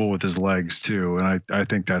 trouble with his legs too. And I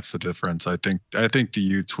think that's the difference. I think the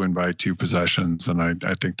Utes win by 2 possessions, and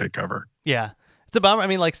I think they cover. Yeah. It's a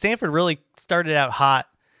bummer. Stanford really started out hot,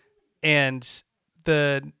 and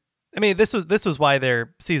this was why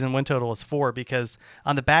their season win total was 4, because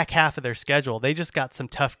on the back half of their schedule, they just got some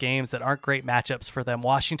tough games that aren't great matchups for them.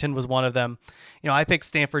 Washington was one of them. I picked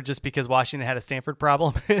Stanford just because Washington had a Stanford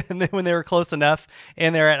problem, and then when they were close enough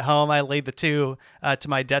and they're at home, I laid the 2 to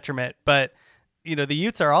my detriment. But the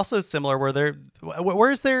Utes are also similar.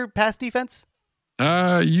 Where's their pass defense?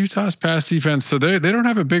 Utah's pass defense. So they don't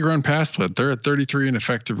have a big run pass split. They're at 33 in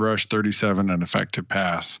effective rush, 37 in effective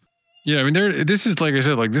pass. Yeah, this is, like I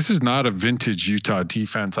said, this is not a vintage Utah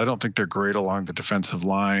defense. I don't think they're great along the defensive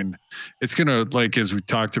line. It's going to, as we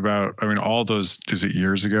talked about, all those, is it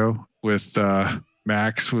years ago with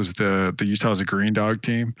Max was the Utah's a green dog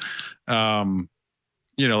team. They're going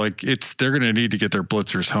to need to get their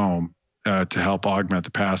blitzers home to help augment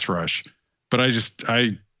the pass rush. But I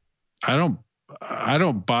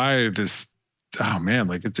don't buy this. Oh man,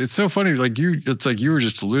 it's so funny. It's like you were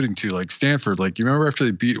just alluding to, Stanford. You remember after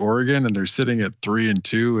they beat Oregon and they're sitting at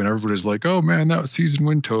 3-2, and everybody's like, "Oh man, that was season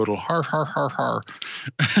win total." Har har har har.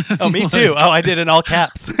 Oh, me too. Oh, I did in all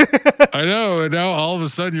caps. I know. And now all of a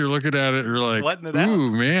sudden you're looking at it, and you're like, "Ooh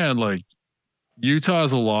man,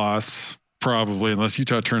 Utah's a loss probably, unless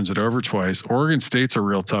Utah turns it over twice. Oregon State's a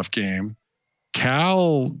real tough game.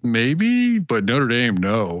 Cal maybe, but Notre Dame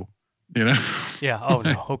no." you know? Yeah. Oh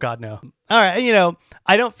no. Oh God, no. All right. You know,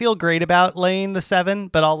 I don't feel great about laying the 7,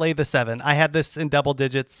 but I'll lay the 7. I had this in double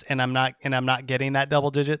digits, and I'm not getting that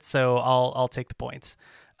double digits, so I'll take the points.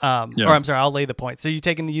 Or I'm sorry, I'll lay the points. So you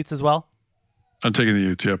taking the Utes as well? I'm taking the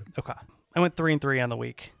Utes. Yep. Okay. I went 3-3 on the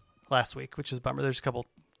week last week, which is a bummer. There's a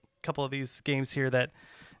couple of these games here that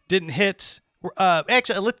didn't hit.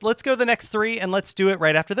 Actually, let's go the next 3, and let's do it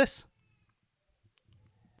right after this.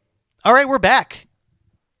 All right, we're back.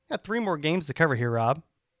 Got 3 more games to cover here, Rob.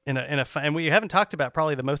 And we haven't talked about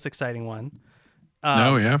probably the most exciting one.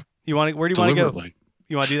 No, yeah. Where do you want to go?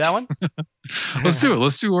 You want to do that one? Let's do it.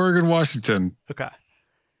 Let's do Oregon, Washington. Okay.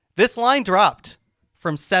 This line dropped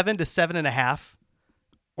from 7 to 7.5.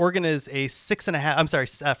 Oregon is a 6.5. I'm sorry,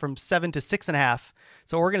 from 7 to 6.5.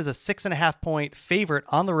 So Oregon is a 6.5 point favorite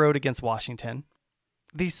on the road against Washington.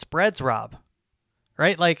 These spreads, Rob,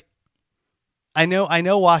 right? Like, I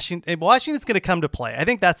know Washington's going to come to play. I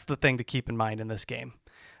think that's the thing to keep in mind in this game.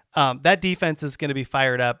 That defense is going to be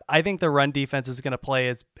fired up. I think the run defense is going to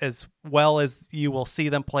play as well as you will see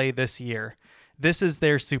them play this year. This is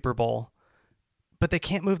their Super Bowl, but they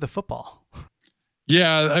can't move the football.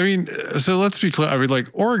 Yeah, I mean, so let's be clear. I mean, like,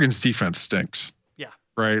 Oregon's defense stinks. Yeah.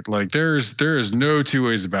 Right? Like, there is no two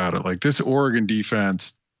ways about it. Like, this Oregon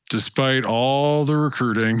defense, despite all the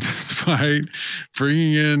recruiting, despite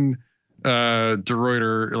bringing in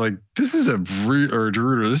DeRuyter, like, this is a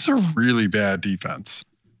really bad defense.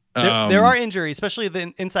 There are injuries, especially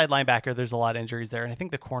the inside linebacker. There's a lot of injuries there, and I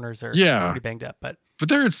think the corners are pretty banged up. But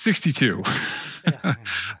they're at 62. I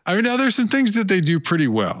mean, now there's some things that they do pretty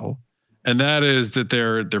well, and that is that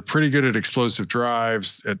they're pretty good at explosive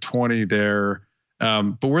drives at 20 there.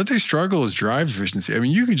 But where they struggle is drive efficiency. I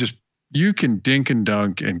mean, you can dink and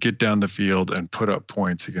dunk and get down the field and put up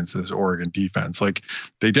points against this Oregon defense. Like,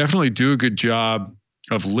 they definitely do a good job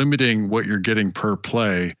of limiting what you're getting per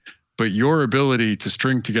play, but your ability to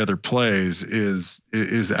string together plays is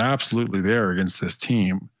absolutely there against this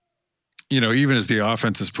team. You know, even as the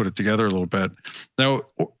offense has put it together a little bit. Now,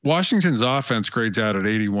 Washington's offense grades out at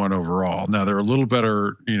 81 overall. Now, they're a little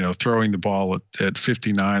better, you know, throwing the ball at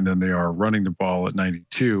 59 than they are running the ball at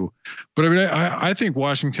 92. But I mean, I think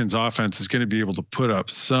Washington's offense is going to be able to put up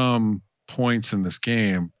some points in this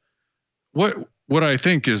game. What I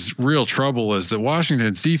think is real trouble is that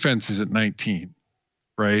Washington's defense is at 19,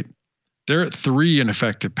 right? They're at 3 in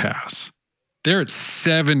effective pass. They're at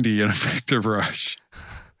 70 in effective rush.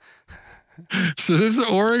 So this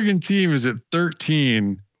Oregon team is at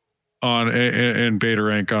 13 in beta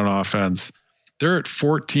rank on offense. They're at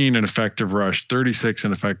 14 in effective rush, 36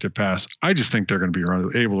 in effective pass. I just think they're going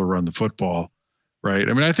to be able to run the football, right?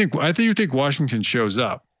 I mean, I think you think Washington shows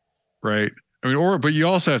up, right? I mean, but you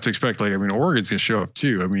also have to expect, like, I mean, Oregon's going to show up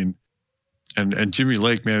too. I mean, and Jimmy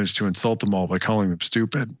Lake managed to insult them all by calling them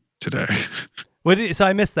stupid today. So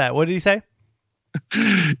I missed that. What did he say?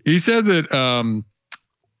 He said that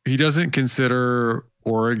he doesn't consider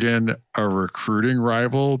Oregon a recruiting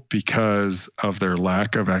rival because of their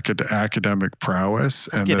lack of academic prowess,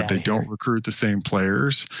 and that they don't recruit the same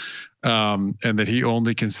players, and that he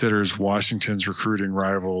only considers Washington's recruiting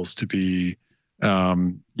rivals to be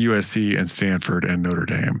USC and Stanford and Notre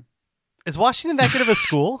Dame. Is Washington that good of a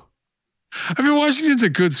school? I mean, Washington's a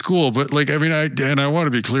good school, but, like, I mean, I want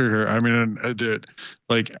to be clear here. I mean,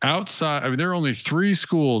 like, outside, I mean, there are only 3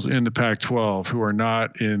 schools in the Pac-12 who are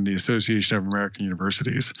not in the Association of American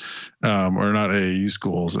Universities, or not AAU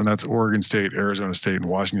schools, and that's Oregon State, Arizona State, and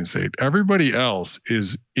Washington State. Everybody else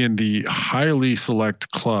is in the highly select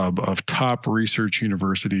club of top research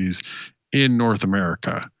universities in North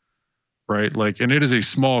America, right? Like, and it is a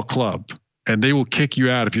small club. And they will kick you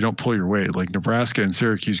out if you don't pull your weight. Like, Nebraska and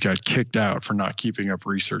Syracuse got kicked out for not keeping up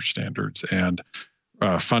research standards and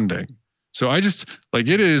funding. So I just, like,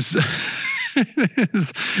 it is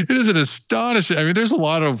an astonishing. I mean, there's a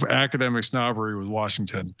lot of academic snobbery with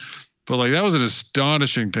Washington, but, like, that was an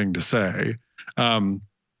astonishing thing to say,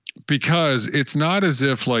 because it's not as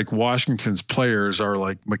if, like, Washington's players are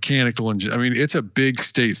like mechanical I mean, it's a big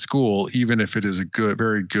state school, even if it is a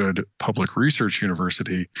very good public research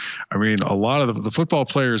university. I mean, a lot of the football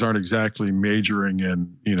players aren't exactly majoring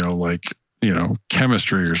in,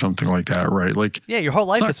 chemistry or something like that, right? Like, yeah, your whole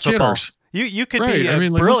life is football. You could be a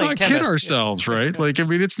brilliant let's not chemist. kid ourselves, right? Like, I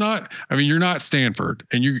mean, it's not. I mean, you're not Stanford,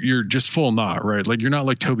 and you're just full not, right? Like, you're not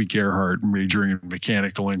like Toby Gerhart majoring in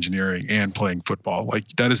mechanical engineering and playing football. Like,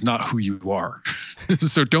 that is not who you are.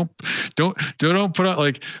 So don't put out,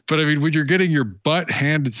 like. But I mean, when you're getting your butt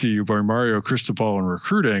handed to you by Mario Cristobal in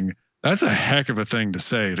recruiting, that's a heck of a thing to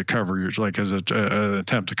say to cover your, like, as an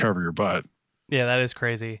attempt to cover your butt. Yeah, that is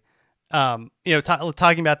crazy. Talking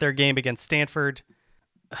about their game against Stanford.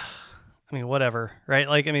 I mean, whatever, right?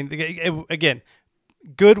 Like, I mean, again,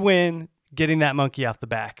 good win, getting that monkey off the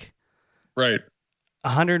back. Right.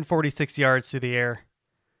 146 yards through the air.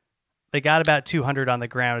 They got about 200 on the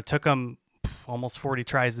ground. It took them almost 40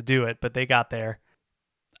 tries to do it, but they got there.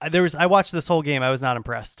 I watched this whole game. I was not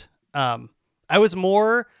impressed. I was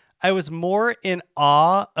more in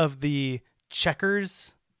awe of the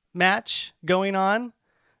checkers match going on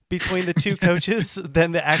between the two coaches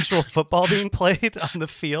than the actual football being played on the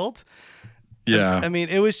field. Yeah. I mean,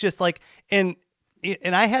 it was just like, and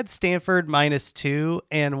I had Stanford -2.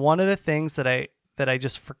 And one of the things that I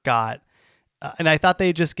just forgot, and I thought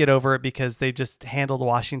they'd just get over it because they just handled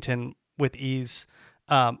Washington with ease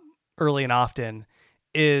early and often,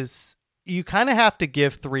 is you kind of have to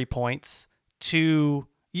give 3 points to,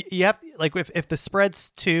 you have, like, if the spread's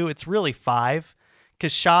 2, it's really 5,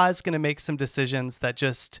 because Shaw is going to make some decisions that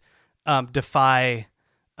just defy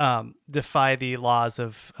the laws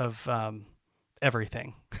of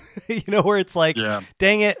everything. Where it's like,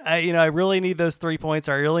 dang it, I really need those 3 points,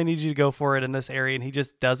 or I really need you to go for it in this area, and he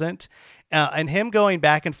just doesn't. And him going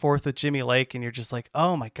back and forth with Jimmy Lake, and you're just like,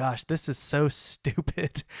 oh my gosh, this is so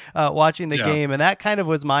stupid watching the game. And that kind of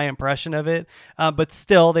was my impression of it. But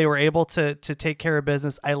still, they were able to take care of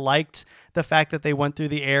business. I liked the fact that they went through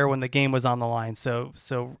the air when the game was on the line. So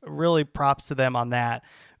really props to them on that.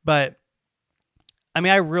 But I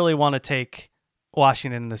mean, I really want to take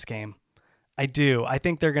Washington in this game. I do. I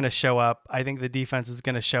think they're going to show up. I think the defense is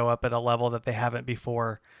going to show up at a level that they haven't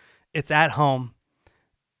before. It's at home.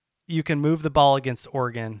 You can move the ball against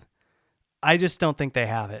Oregon. I just don't think they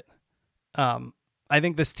have it. I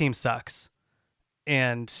think this team sucks,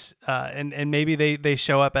 and maybe they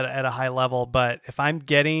show up at a high level. But if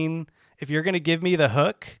you're going to give me the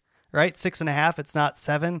hook, right, 6.5, it's not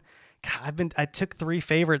 7. God, I took 3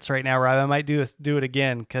 favorites right now, Rob. I might do it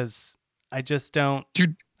again because I just don't.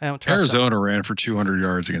 Dude, I don't trust Arizona them. ran for 200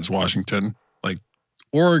 yards against Washington. Like,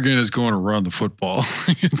 Oregon is going to run the football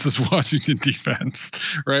against this Washington defense,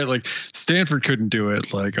 right? Like, Stanford couldn't do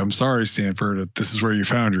it. Like, I'm sorry, Stanford, this is where you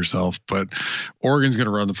found yourself, but Oregon's going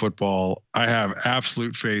to run the football. I have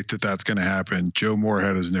absolute faith that that's going to happen. Joe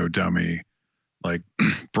Moorhead is no dummy. Like,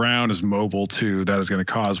 Brown is mobile too. That is going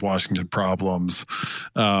to cause Washington problems.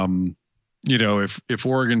 If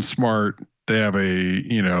Oregon's smart, they have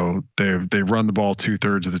they run the ball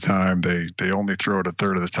 2/3 of the time. They only throw it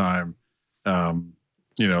 1/3 of the time.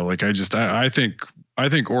 I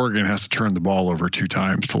think Oregon has to turn the ball over 2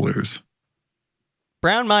 times to lose.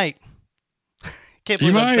 Brown might. Can't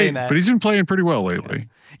believe I'm saying that. But he's been playing pretty well lately.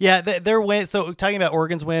 Yeah, their win. So talking about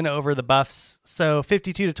Oregon's win over the Buffs, so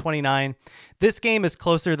 52-29. This game is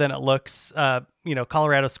closer than it looks.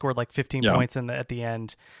 Colorado scored like 15 points at the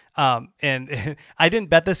end. And I didn't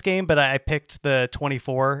bet this game, but I picked the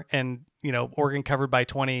 24, and Oregon covered by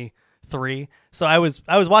 23. So I was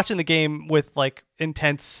watching the game with like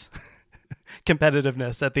intense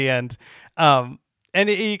competitiveness at the end. And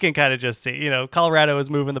you can kind of just see, Colorado was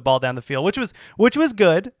moving the ball down the field, which was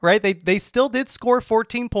good, right? They still did score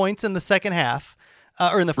 14 points in the second half,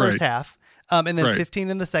 or in the first half, and then 15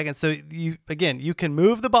 in the second. So you can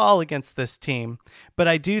move the ball against this team, but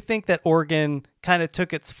I do think that Oregon kind of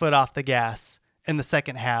took its foot off the gas in the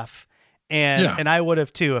second half, and I would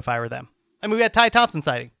have too if I were them. I mean, we had Ty Thompson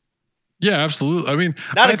sighting. Yeah, absolutely. I mean,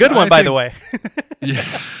 not a good one, by the way.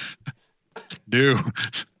 Yeah. No.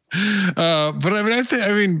 But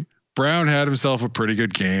I mean, Brown had himself a pretty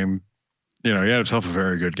good game. He had himself a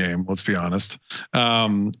very good game. Let's be honest.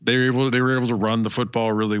 They were able to run the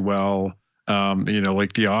football really well.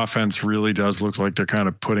 Like, the offense really does look like they're kind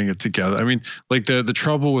of putting it together. I mean, like, the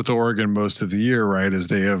trouble with Oregon most of the year, right, is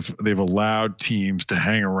they've allowed teams to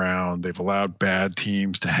hang around. They've allowed bad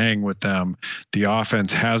teams to hang with them. The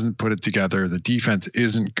offense hasn't put it together. The defense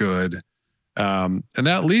isn't good. And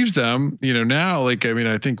that leaves them, now, like, I mean,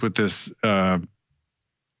 I think with this,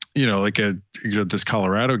 this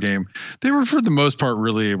Colorado game, they were for the most part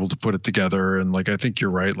really able to put it together. And, like, I think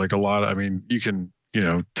you're right. Like, you can,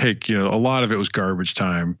 take, a lot of it was garbage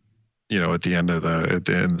time, at the end of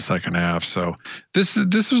the second half. So this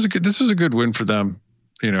was a good win for them,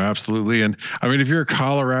 absolutely. And I mean, if you're a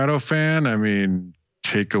Colorado fan, I mean,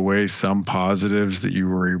 take away some positives that you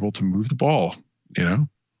were able to move the ball,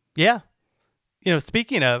 Yeah.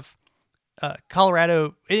 Speaking of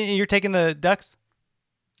Colorado, you're taking the Ducks?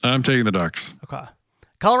 I'm taking the Ducks. Okay.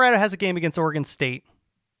 Colorado has a game against Oregon State.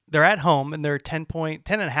 They're at home, and they're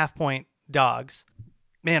 10.5 point dogs.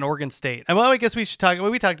 Man, Oregon State. Well, I guess we should talk.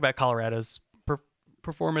 We talked about Colorado's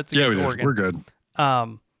performance against Oregon. We're good.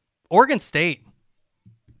 Oregon State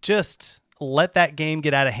just let that game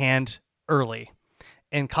get out of hand early,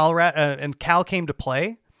 and Cal came to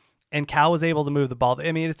play. and Cal was able to move the ball.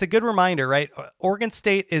 I mean, it's a good reminder, right? Oregon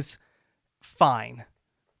State is fine.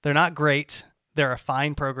 They're not great. They're a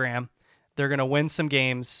fine program. They're going to win some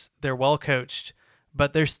games. They're well coached,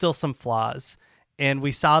 but there's still some flaws. And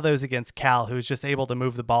we saw those against Cal, who was just able to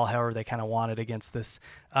move the ball however they kind of wanted against this.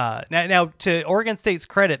 Now, to Oregon State's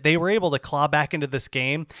credit, they were able to claw back into this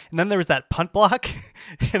game. And then there was that punt block.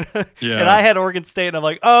 and I had Oregon State, and I'm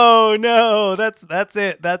like, oh, no, that's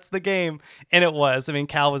it. That's the game. And it was. I mean,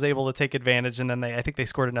 Cal was able to take advantage, and then I think they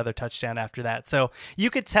scored another touchdown after that. So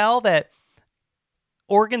you could tell that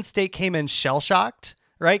Oregon State came in shell-shocked,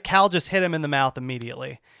 right? Cal just hit him in the mouth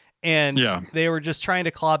immediately. And they were just trying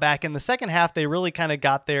to claw back. In the second half, they really kind of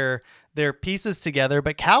got their pieces together,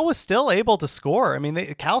 but Cal was still able to score. I mean,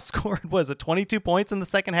 Cal scored, 22 points in the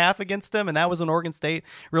second half against them, and that was when Oregon State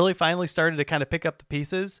really finally started to kind of pick up the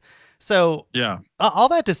pieces. So all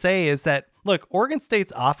that to say is that, look, Oregon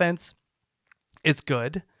State's offense is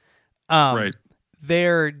good. Right.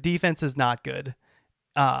 Their defense is not good.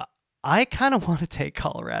 I kind of want to take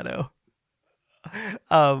Colorado.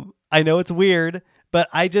 I know it's weird, but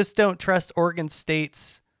I just don't trust Oregon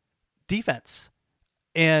State's defense.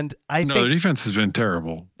 And I think their defense has been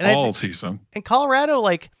terrible all season. And Colorado,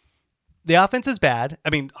 like, the offense is bad. I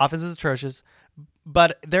mean, offense is atrocious,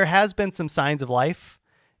 but there has been some signs of life.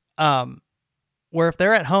 Where if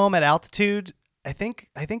they're at home at altitude, I think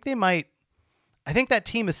they might. I think that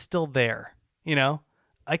team is still there. You know,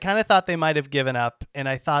 I kind of thought they might have given up, and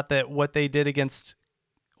I thought that what they did against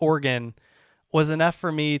Oregon was enough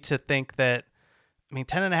for me to think that. I mean,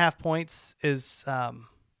 10.5 points is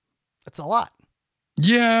that's a lot.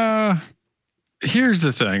 Yeah. Here's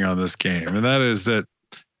the thing on this game, and that is that,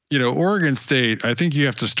 you know, Oregon State, I think you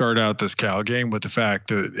have to start out this Cal game with the fact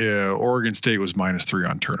that Oregon State was -3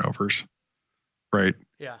 on turnovers, right?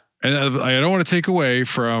 Yeah. And I don't want to take away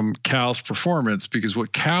from Cal's performance, because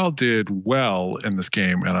what Cal did well in this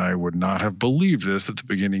game, and I would not have believed this at the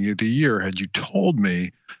beginning of the year had you told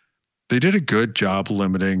me, they did a good job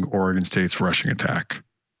limiting Oregon State's rushing attack,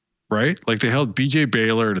 right? Like, they held BJ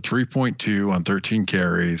Baylor to 3.2 on 13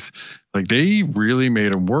 carries. Like, they really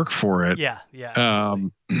made him work for it. Yeah.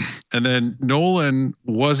 And then Nolan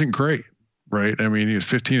wasn't great, right? I mean, he was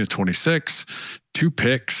 15 of 26, 2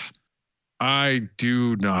 picks. I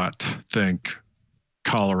do not think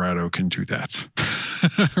Colorado can do that.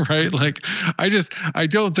 Right? Like, I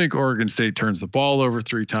don't think Oregon State turns the ball over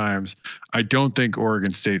 3 times. I don't think Oregon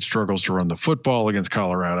State struggles to run the football against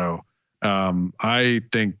Colorado. I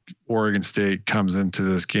think Oregon State comes into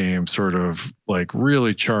this game sort of like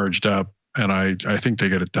really charged up, and I think they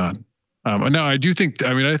get it done. No, I think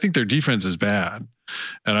their defense is bad,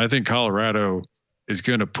 and I think Colorado is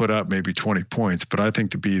going to put up maybe 20 points, but I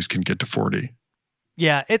think the Bees can get to 40.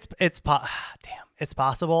 Yeah, it's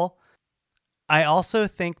possible. I also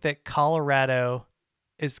think that Colorado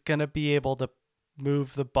is going to be able to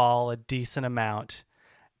move the ball a decent amount.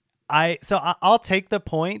 I'll take the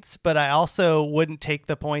points, but I also wouldn't take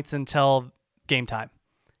the points until game time,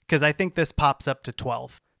 because I think this pops up to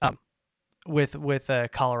 12 with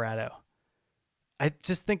Colorado. I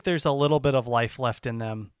just think there's a little bit of life left in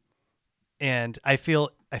them, and I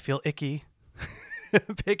feel icky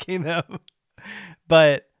picking them,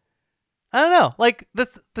 but I don't know. Like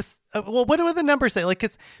this. Well, what do the numbers say? Like,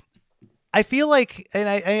 I feel like, and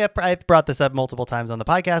I brought this up multiple times on the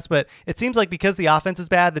podcast, but it seems like because the offense is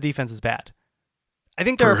bad, the defense is bad. I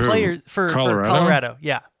think there are players for Colorado.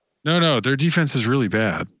 Yeah. No, their defense is really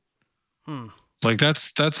bad. Like that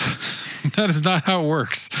is not how it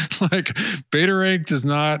works. Like, beta rank does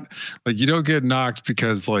not, like, you don't get knocked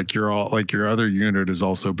because like your other unit is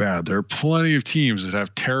also bad. There are plenty of teams that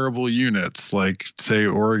have terrible units, like say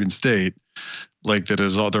Oregon State, like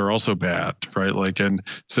they're also bad, right? Like, and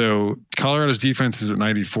so Colorado's defense is at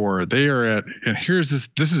 94. They are at, and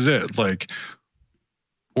this is it. Like,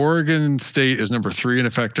 Oregon State is number 3 in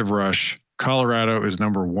effective rush. Colorado is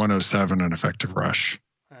number 107 in effective rush.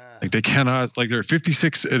 Like, they cannot, like, they're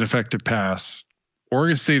 56 in effective pass.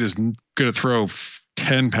 Oregon State is going to throw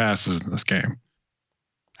 10 passes in this game.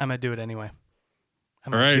 I'm going to do it anyway.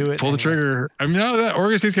 All right, pull the trigger. I mean, now that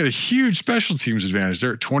Oregon State's got a huge special teams advantage.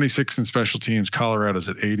 They're at 26 in special teams. Colorado's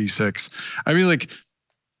at 86. I mean, like,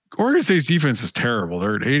 Oregon State's defense is terrible.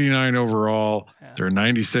 They're at 89 overall. Yeah. They're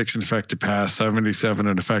 96 in effective pass, 77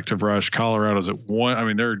 in effective rush. Colorado's at 1. I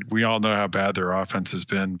mean, we all know how bad their offense has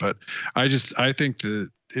been, but I think that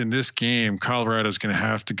in this game, Colorado is going to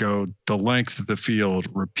have to go the length of the field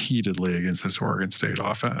repeatedly against this Oregon State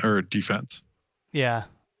offense or defense. Yeah.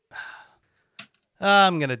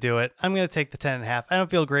 I'm going to do it. I'm going to take the 10.5. I don't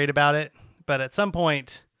feel great about it, but at some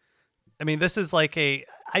point I mean, this is like I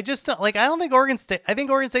don't think Oregon State. I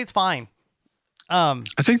think Oregon State's fine. I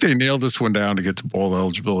think they nailed this one down to get to bowl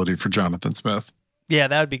eligibility for Jonathan Smith. Yeah,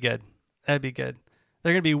 that would be good. That'd be good.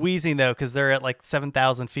 They're gonna be wheezing though because they're at like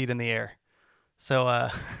 7,000 feet in the air. So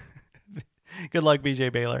good luck,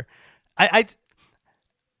 BJ Baylor.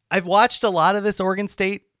 I've watched a lot of this Oregon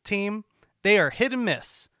State team. They are hit and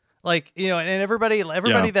miss. Like, you know, and everybody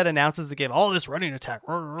that announces the game, this running attack,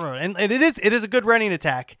 and it is a good running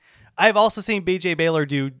attack. I've also seen BJ Baylor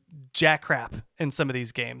do jack crap in some of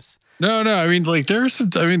these games. No. I mean, like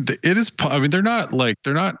they're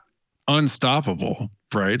not unstoppable,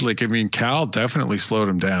 right? Like, I mean, Cal definitely slowed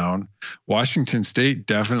them down. Washington State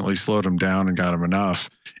definitely slowed them down and got them enough.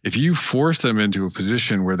 If you force them into a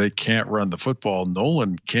position where they can't run the football,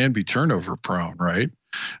 Nolan can be turnover prone, right?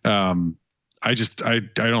 I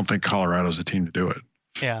don't think Colorado's a team to do it.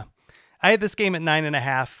 Yeah. I had this game at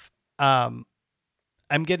 9.5.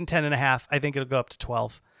 I'm getting 10.5. I think it'll go up to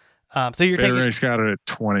 12. So you're taking Beta-Rank's got it at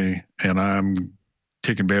 20, and I'm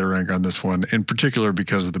taking Beta-Rank on this one, in particular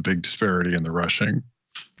because of the big disparity in the rushing.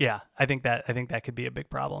 Yeah, I think that could be a big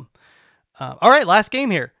problem. All right, last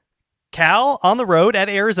game here. Cal on the road at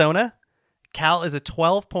Arizona. Cal is a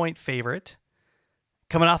 12-point favorite,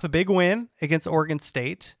 coming off a big win against Oregon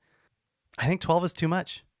State. I think 12 is too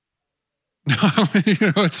much. You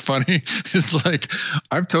know what's funny? It's like,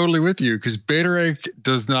 I'm totally with you because Beta-Rank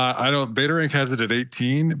Beta-Rank has it at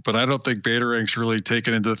 18, but I don't think Beta-Rank's really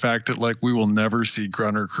taken into the fact that like we will never see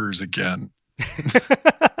Gunner Cruz again.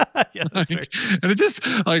 Yeah, that's right. And it just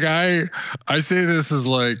like, I say this as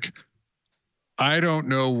like, I don't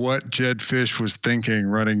know what Jed Fish was thinking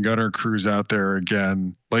running Gunner Cruz out there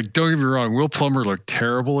again. Like, don't get me wrong, Will Plummer looked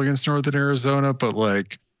terrible against Northern Arizona, but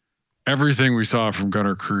like, everything we saw from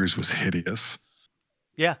Gunner Cruz was hideous.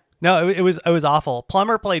 Yeah, no, it was awful.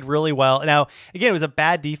 Plummer played really well. Now, again, it was a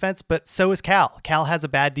bad defense, but so is Cal. Cal has a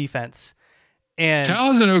bad defense. And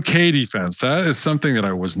Cal has an okay defense. That is something that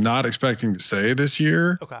I was not expecting to say this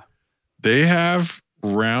year. Okay. They have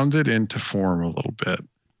rounded into form a little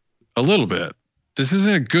bit. This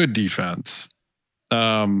isn't a good defense.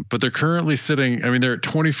 But they're currently they're at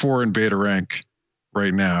 24 in Beta-Rank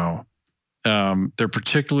right now. They're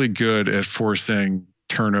particularly good at forcing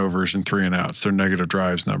turnovers and 3 and outs, their negative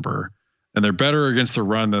drives number. And they're better against the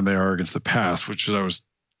run than they are against the pass, which I was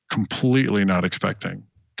completely not expecting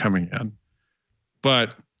coming in.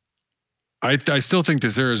 But I still think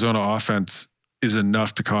this Arizona offense is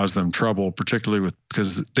enough to cause them trouble, particularly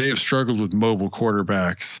because they have struggled with mobile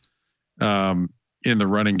quarterbacks in the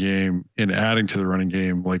running game, in adding to the running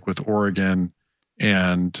game, like with Oregon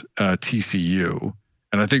and TCU.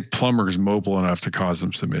 And I think Plummer is mobile enough to cause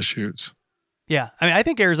them some issues. Yeah. I mean, I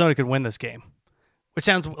think Arizona could win this game, which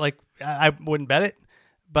sounds like I wouldn't bet it,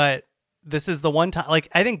 but this is the one time, like,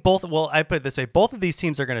 I think I put it this way, both of these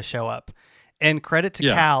teams are going to show up, and credit to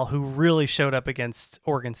Cal, who really showed up against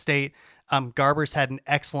Oregon State. Garbers had an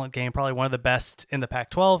excellent game, probably one of the best in the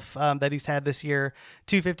Pac-12 that he's had this year.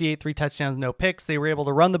 258, 3 touchdowns, no picks. They were able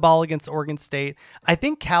to run the ball against Oregon State. I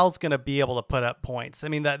think Cal's going to be able to put up points. I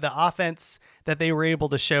mean, the offense that they were able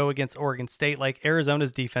to show against Oregon State, like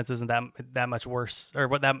Arizona's defense isn't that much worse, or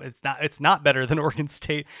it's not better than Oregon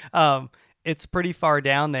State. It's pretty far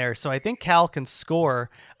down there. So I think Cal can score.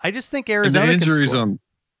 I just think Arizona can score.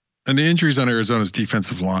 And the injuries on Arizona's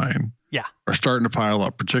defensive line are starting to pile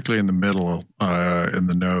up, particularly in the middle, in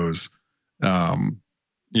the nose.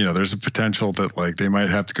 There's a potential that like they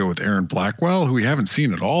might have to go with Aaron Blackwell, who we haven't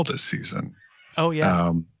seen at all this season. Oh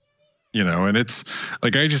yeah. And it's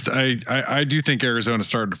like, I do think Arizona's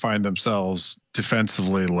starting to find themselves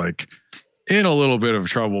defensively, like in a little bit of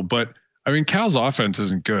trouble, but I mean, Cal's offense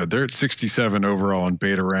isn't good. They're at 67 overall in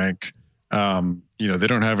Beta-Rank. They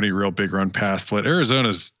don't have any real big run pass split.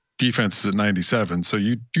 Arizona's defense is at 97. So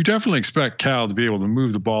you definitely expect Cal to be able to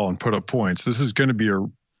move the ball and put up points. This is going to be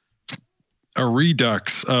a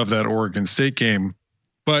redux of that Oregon State game.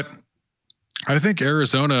 But I think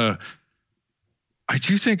Arizona,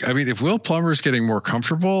 if Will Plummer's getting more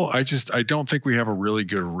comfortable, I don't think we have a really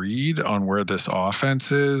good read on where this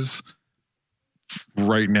offense is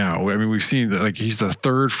right now. I mean, we've seen that like he's the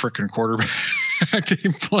third freaking quarterback he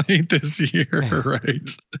played this year, right?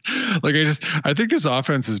 Like I think this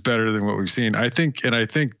offense is better than what we've seen. I think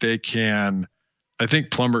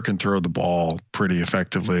Plummer can throw the ball pretty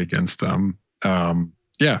effectively against them. I'm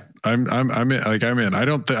in. I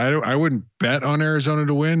wouldn't bet on Arizona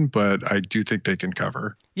to win, but I do think they can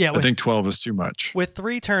cover. Yeah, I think 12 is too much. With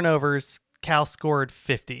 3 turnovers, Cal scored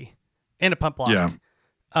 50 and a punt block. Yeah.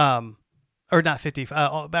 Or not 50,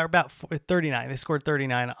 about 39. They scored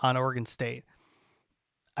 39 on Oregon State.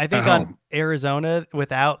 I think on Arizona,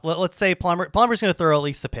 without let's say Plummer's going to throw at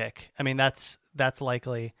least a pick. I mean, that's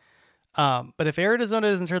likely. But if Arizona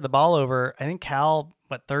doesn't turn the ball over, I think Cal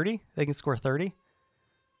 30? They can score 30.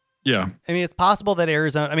 Yeah. I mean, it's possible that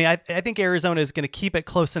Arizona. I mean, I think Arizona is going to keep it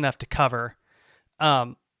close enough to cover.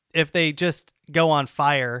 If they just go on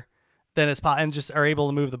fire, then and just are able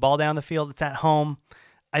to move the ball down the field. It's at home.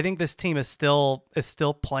 I think this team is still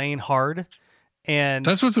playing hard. And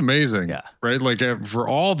that's what's amazing, yeah. Right? Like for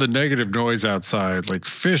all the negative noise outside, like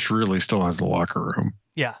Fish really still has the locker room.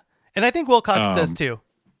 Yeah. And I think Wilcox does too.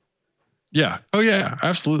 Yeah. Oh yeah,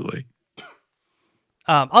 absolutely.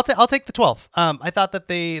 I'll take the 12. I thought that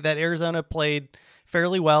Arizona played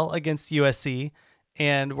fairly well against USC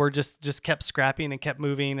and were just kept scrapping and kept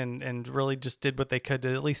moving and really just did what they could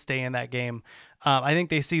to at least stay in that game. I think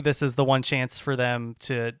they see this as the one chance for them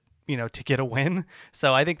to get a win.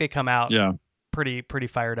 So I think they come out pretty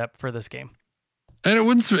fired up for this game. And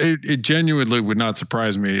it genuinely would not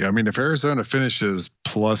surprise me. I mean, if Arizona finishes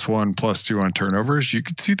 +1, +2 on turnovers, you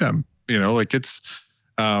could see them, like it's,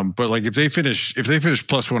 but like if they finish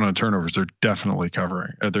 +1 on turnovers, they're definitely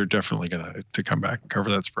covering. They're definitely going to come back and cover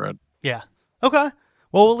that spread. Yeah. Okay.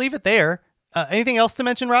 Well, we'll leave it there. Anything else to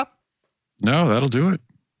mention, Rob? No, that'll do it.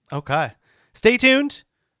 Okay. Stay tuned.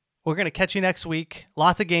 We're going to catch you next week.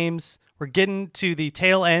 Lots of games. We're getting to the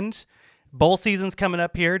tail end. Bowl season's coming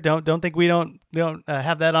up here. Don't think we don't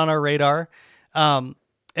have that on our radar. And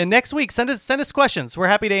next week, send us questions. We're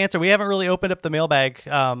happy to answer. We haven't really opened up the mailbag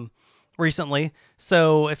recently.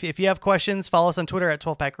 So if you have questions, follow us on Twitter at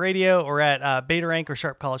 12Pack Radio or at Beta Rank or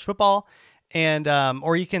Sharp College Football. And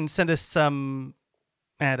or you can send us some.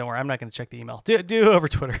 Don't worry, I'm not going to check the email. Do over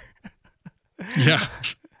Twitter. Yeah.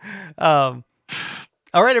 All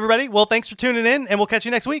right, everybody. Well, thanks for tuning in, and we'll catch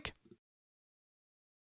you next week.